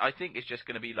think it's just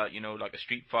gonna be like like a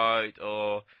street fight,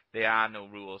 or there are no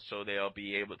rules, so they'll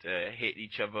be able to hit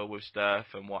each other with stuff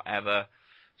and whatever.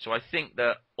 So I think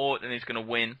that Orton is gonna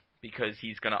win because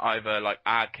he's gonna either like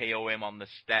RKO him on the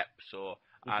steps, or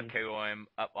RKO him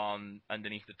up on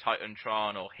underneath the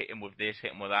Titantron, or hit him with this,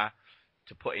 hit him with that,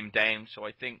 to put him down. So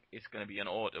I think it's going to be an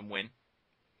Orton win.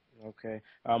 Okay.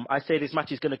 I say this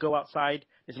match is going to go outside.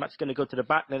 This match is going to go to the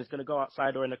back, then it's going to go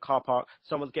outside or in the car park.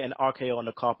 Someone's getting RKO on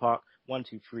the car park. 1,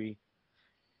 2, 3.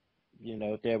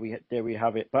 There we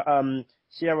have it. But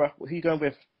Ciara, who are you going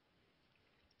with?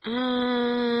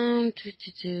 I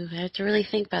have to really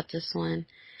think about this one.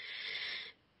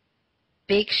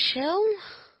 Big Show?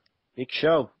 Big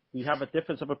Show. We have a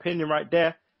difference of opinion right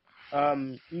there.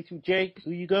 E2J,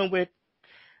 who are you going with?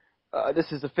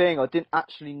 This is the thing. I didn't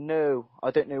actually know.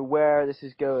 I don't know where this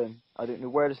is going. I don't know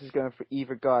where this is going for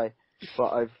either guy.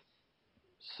 But I've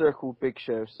circled Big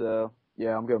Show, so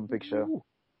yeah, I'm going Big Show. Ooh,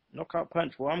 knockout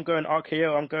punch. Well, I'm going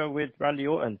RKO. I'm going with Randy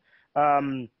Orton.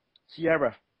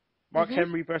 Ciara, Mark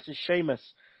Henry versus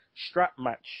Sheamus. Strap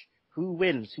match. Who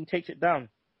wins? Who takes it down?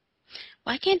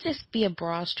 Why can't this be a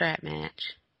brawl strap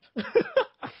match?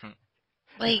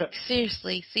 Like,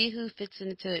 seriously, see who fits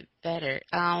into it better.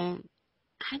 I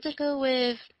have to go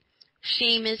with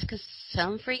Sheamus because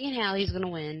some freaking how he's going to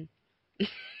win.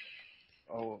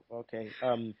 Oh, okay.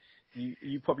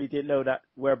 You probably didn't know that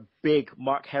we're big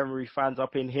Mark Henry fans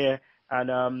up in here.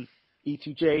 And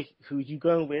E2J, who you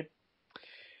going with?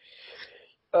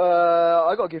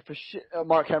 I got to give for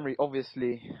Mark Henry,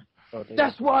 obviously. Oh,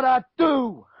 that's what I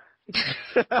do!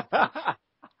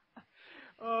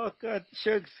 Oh, God.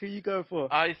 Shugs, who you going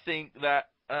for? I think that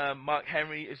Mark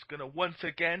Henry is going to once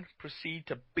again proceed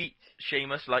to beat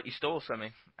Sheamus like he stole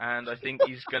something. And I think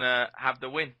he's going to have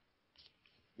the win.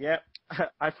 Yeah,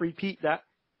 I repeat that.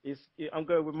 I'm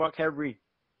going with Mark Henry.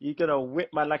 You're going to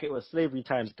whip man like it was slavery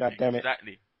times, goddammit.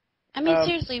 Exactly. I mean,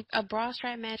 seriously, a brawl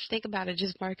strap match, think about it.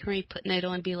 Just Mark Henry putting it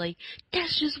on and be like,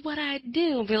 that's just what I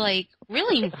do. And be like,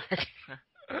 really, Mark?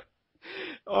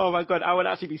 Oh, my God. I would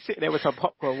actually be sitting there with some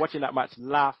popcorn watching that match,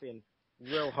 laughing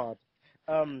real hard.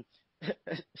 Shugs,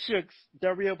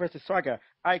 Del Rio versus Swagger.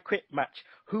 I quit match.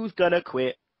 Who's going to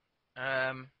quit?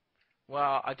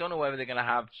 Well, I don't know whether they're going to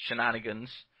have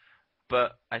shenanigans,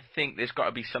 but I think there's got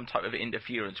to be some type of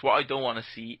interference. What I don't want to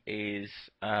see is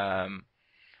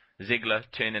Ziggler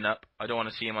turning up. I don't want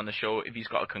to see him on the show. If he's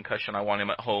got a concussion, I want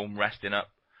him at home resting up.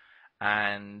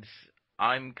 And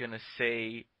I'm going to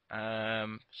say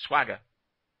Swagger.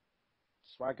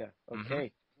 Swagger,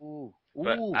 okay. Ooh.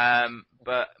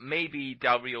 But maybe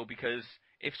Del Rio, because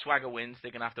if Swagger wins,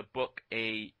 they're going to have to book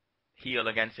a heel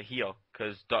against a heel,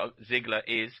 because Ziggler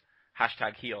is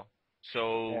 #heel.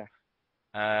 So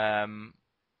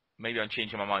maybe I'm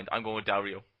changing my mind. I'm going with Del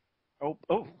Rio. Oh.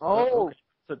 Okay.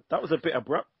 So that was a bit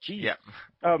abrupt. Jeez. Yeah.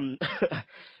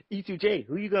 E2J,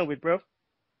 who are you going with, bro?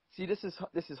 See, this is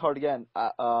hard again.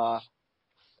 I'm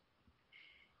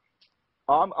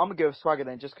gonna go with Swagger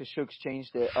then, just because Shugs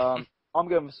changed it. I'm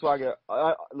going with Swagger.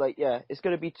 It's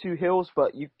gonna be two heels,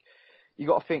 but you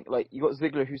got to think, like, you got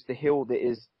Ziggler, who's the heel that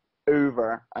is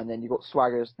over, and then you got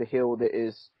Swagger's the heel that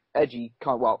is edgy.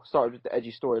 Started with the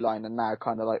edgy storyline, and now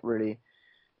kind of like really,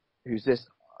 who's this?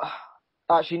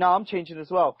 Actually, no, I'm changing as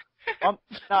well. I'm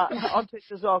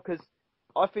changing as well because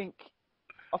I think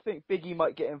I think Big E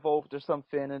might get involved or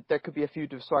something, and there could be a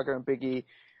feud with Swagger and Big E.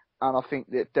 And I think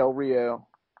that Del Rio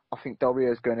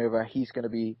is going over. He's going to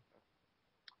be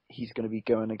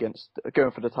going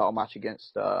for the title match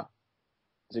against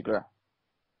Ziggler.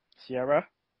 Ciara?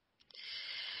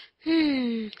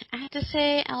 I have to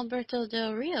say Alberto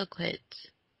Del Rio quit.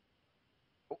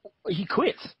 He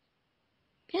quit?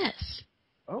 Yes.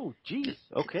 Oh, jeez.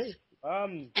 Okay.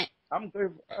 I'm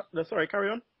going... sorry,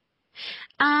 carry on.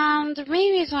 The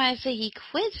main reason why I say he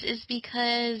quits is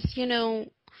because,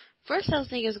 first I was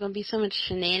thinking it was going to be so much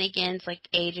shenanigans, like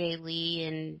AJ Lee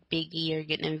and Big E are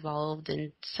getting involved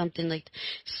and something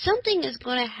is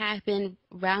going to happen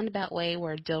roundabout way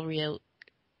where Del Rio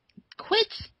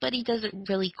quits, but he doesn't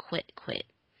really quit.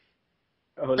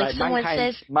 Oh, like someone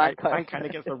mankind, says... Mankind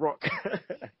against the Rock.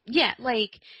 Yeah,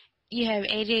 like, you have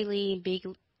AJ Lee and Big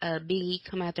E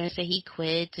come out there and say he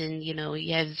quit, and, you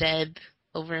have Zeb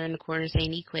over in the corner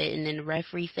saying he quit, and then the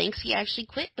referee thinks he actually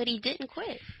quit, but he didn't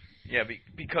quit. Yeah,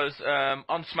 because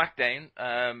on SmackDown,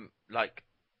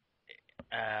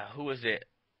 who was it?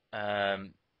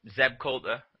 Zeb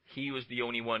Coulter, he was the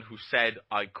only one who said,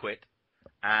 I quit.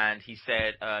 And he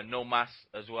said, no mas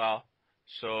as well.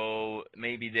 So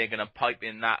maybe they're going to pipe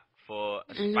in that for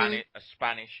a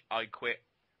Spanish I quit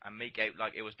and make out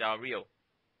like it was Del Rio.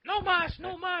 No mas,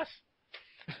 no mas.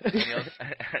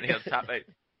 and he'll tap out.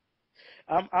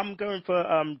 I'm going for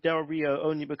Del Rio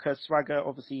only because Swagger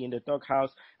obviously in the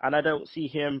doghouse, and I don't see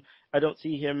him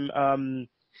being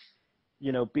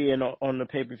on the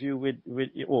pay-per-view with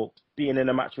or being in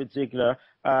a match with Ziggler.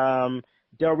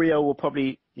 Del Rio will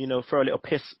probably throw a little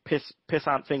piss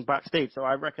ant thing backstage, so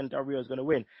I reckon Del Rio is going to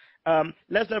win.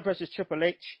 Lesnar versus Triple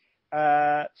H.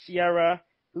 Ciara,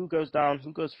 who goes down?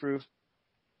 Who goes through?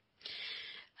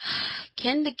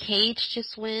 Can the cage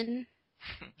just win?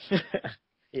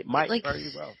 It might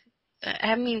very well.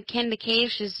 I mean, can the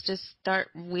cage just start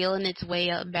wheeling its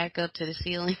way back up to the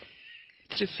ceiling?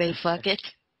 Just say fuck it.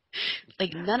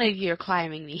 Like, none of you are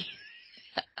climbing me.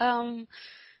 I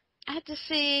have to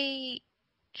say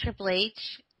Triple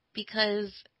H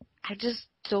because I just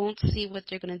don't see what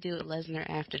they're going to do with Lesnar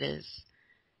after this.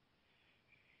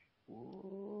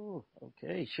 Ooh,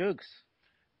 okay, Shugs.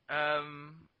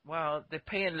 Well, they're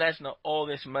paying Lesnar all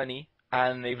this money,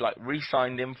 and they've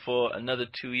re-signed him for another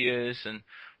 2 years, and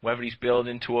whether he's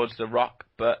building towards The Rock,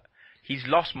 but he's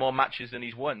lost more matches than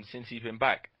he's won since he's been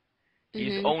back.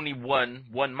 He's only won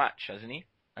one match, hasn't he?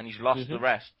 And he's lost the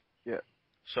rest. Yeah.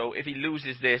 So if he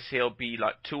loses this, he'll be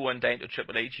 2-1 down to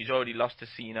Triple H. He's already lost to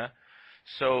Cena.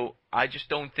 So I just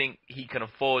don't think he can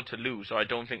afford to lose, or I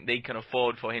don't think they can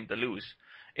afford for him to lose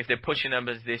if they're pushing him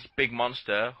as this big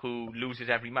monster who loses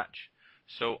every match.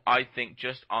 So I think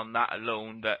just on that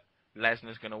alone that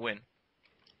Lesnar's going to win.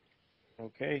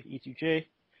 Okay, E2J.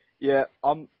 Yeah,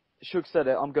 Shug said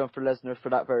it. I'm going for Lesnar for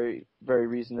that very, very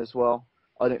reason as well.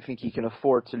 I don't think he can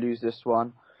afford to lose this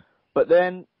one. But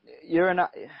then you're in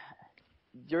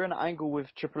an angle with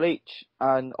Triple H,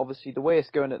 and obviously the way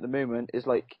it's going at the moment is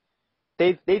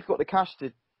they've got the cash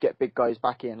to get big guys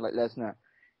back in like Lesnar,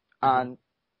 and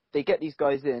they get these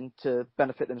guys in to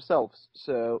benefit themselves.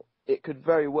 So it could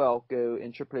very well go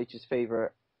in Triple H's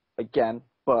favor again,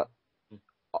 but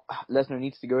Lesnar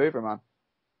needs to go over, man.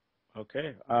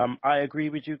 Okay, I agree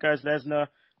with you guys. Lesnar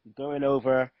going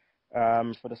over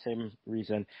for the same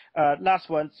reason. Last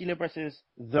one, Cena versus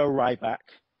the Ryback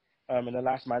in the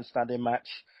last man standing match.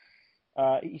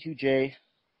 E2J,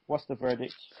 what's the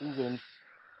verdict? Who wins?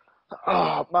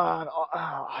 Oh man,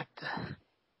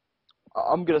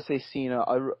 I'm gonna say Cena,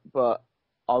 but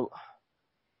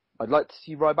I'd like to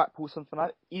see Ryback pull something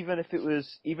out. Even if it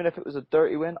was a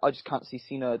dirty win, I just can't see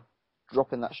Cena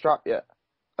dropping that strap yet.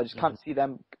 I just can't see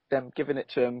them giving it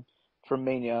to him from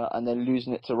Mania and then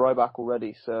losing it to Ryback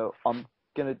already. So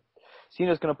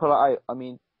Cena's gonna pull it out. I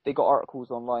mean, they got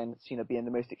articles online, Cena being the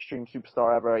most extreme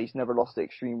superstar ever. He's never lost the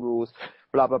Extreme Rules.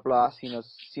 Blah blah blah.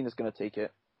 Cena's gonna take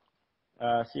it.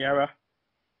 Ciara.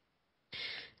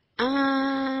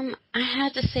 I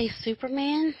had to say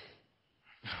Superman.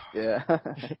 Yeah.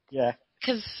 Yeah.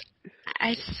 Because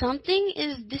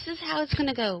this is how it's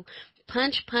gonna go.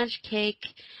 Punch, punch, kick.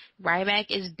 Ryback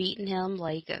is beating him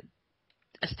like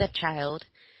a stepchild,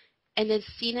 and then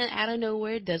Cena out of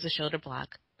nowhere does a shoulder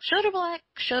block. Shoulder block,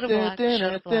 shoulder block,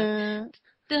 shoulder block.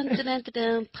 Dun, dun, dun, dun,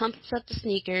 dun, pumps up the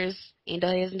sneakers. He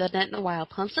hasn't done that in a while.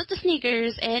 Pumps up the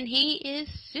sneakers, and he is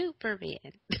Superman.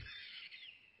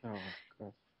 Oh,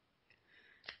 God.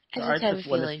 I just have a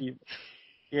feeling.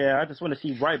 I just want to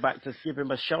see Ryback just give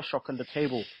him a shell shock on the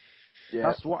table. Yeah.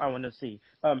 That's what I want to see.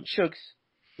 Shugs,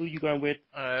 who are you going with?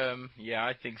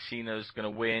 I think Cena's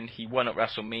going to win. He won at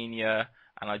WrestleMania,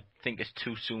 and I think it's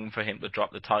too soon for him to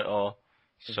drop the title.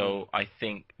 So I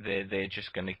think they're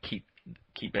just gonna keep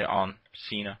it on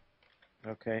Cena.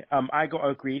 Okay. I gotta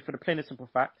agree for the plain and simple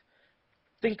fact.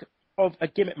 Think of a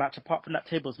gimmick match apart from that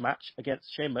tables match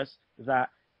against Sheamus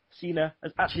that Cena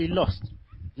has actually lost.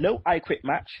 No I quit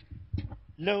match.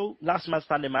 No last man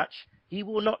standing match. He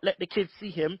will not let the kids see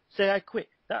him say I quit.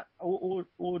 That or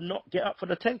not get up for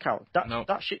the 10 count.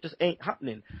 That shit just ain't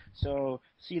happening. So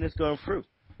Cena's going through.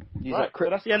 So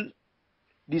that's the end.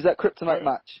 Use that kryptonite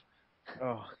match.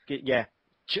 Oh, yeah.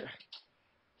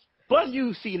 Bun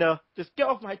you, Cena. Just get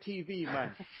off my TV,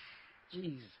 man.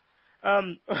 Jeez.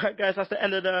 Alright, guys, that's the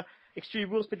end of the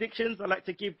Extreme Rules predictions. I'd like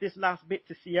to give this last bit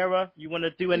to Ciara. You want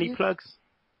to do any plugs?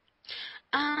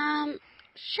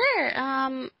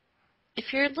 Sure.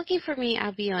 If you're looking for me,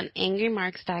 I'll be on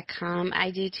angrymarks.com.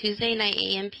 I do Tuesday night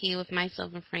AMP with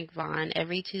myself and Frank Vaughn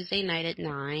every Tuesday night at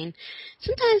 9.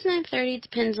 Sometimes 9:30,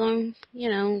 depends on,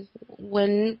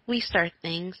 when we start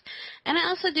things. And I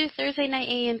also do Thursday night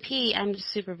AMP. I'm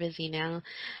super busy now.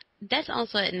 That's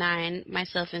also at 9,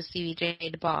 myself and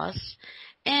CBJ, the boss.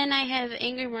 And I have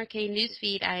Angry Mark A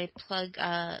newsfeed. I plug,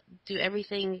 do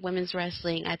everything women's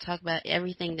wrestling. I talk about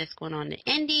everything that's going on in the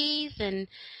indies, and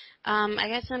I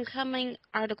got some coming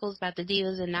articles about the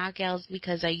Divas and Knockouts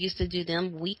because I used to do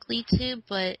them weekly too,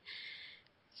 but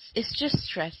it's just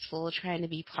stressful trying to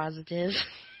be positive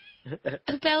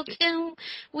about them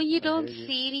when you don't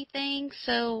see anything.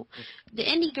 So the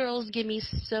indie girls give me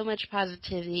so much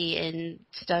positivity and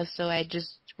stuff, so I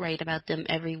just write about them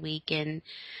every week. And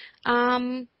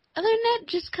other than that,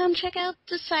 just come check out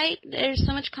the site. There's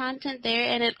so much content there,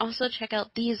 and then also check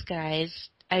out these guys.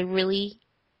 I really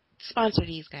sponsor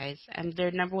these guys. I'm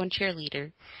their #1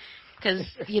 cheerleader. Because,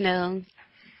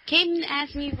 Caden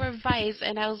asked me for advice,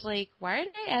 and I was like, why are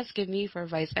they asking me for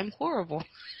advice? I'm horrible.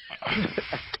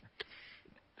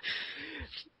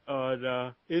 Oh,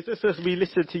 no. It's just as we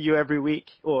listen to you every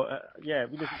week. We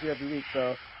listen to you every week.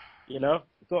 So,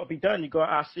 it's got to be done. You got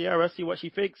to ask Ciara, see what she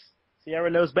thinks.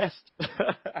 Ciara knows best.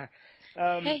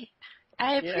 Hey,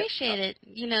 I appreciate it.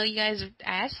 You guys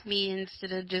ask me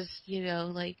instead of just,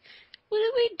 like, what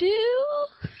do we do?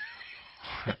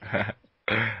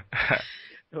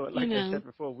 Like I said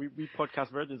before, we podcast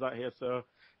virgins out here, so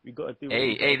we got to do.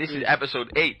 Hey, this is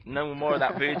episode 8. No more of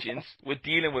that virgins. We're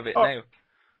dealing with it now.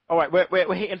 All right,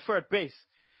 we're hitting third base.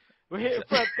 We're hitting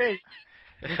third base.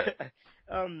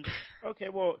 Okay,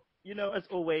 well, as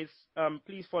always,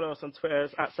 please follow us on Twitter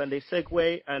at Sunday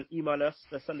Segue and email us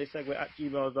at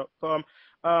sundaysegue@gmail.com.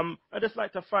 I'd just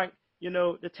like to thank,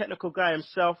 the technical guy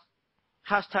himself,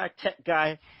 #tech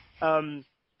guy, the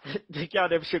girl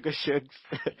them sugar shugs.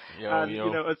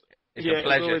 It's a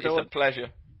pleasure. It's a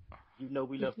pleasure.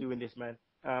 We love doing this, man.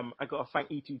 I got to thank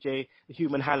E2J, the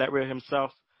human highlight reel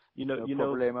himself.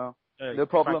 No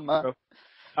problem, man.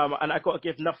 And I got to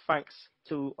give enough thanks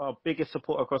to our biggest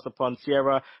supporter across the pond,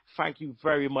 Ciara. Thank you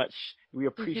very much. We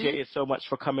appreciate it so much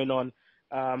for coming on.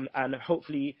 And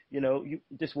hopefully,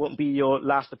 this won't be your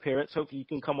last appearance. Hopefully you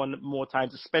can come on more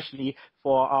times, especially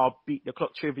for our Beat the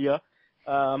Clock trivia.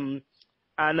 I'd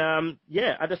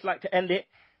just like to end it,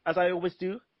 as I always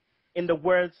do, in the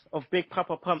words of Big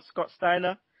Papa Pump Scott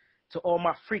Steiner. To all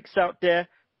my freaks out there,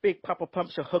 Big Papa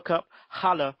Pump should hook up.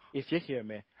 Holla if you hear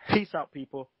me. Peace out,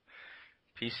 people.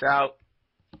 Peace out.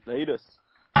 Latest.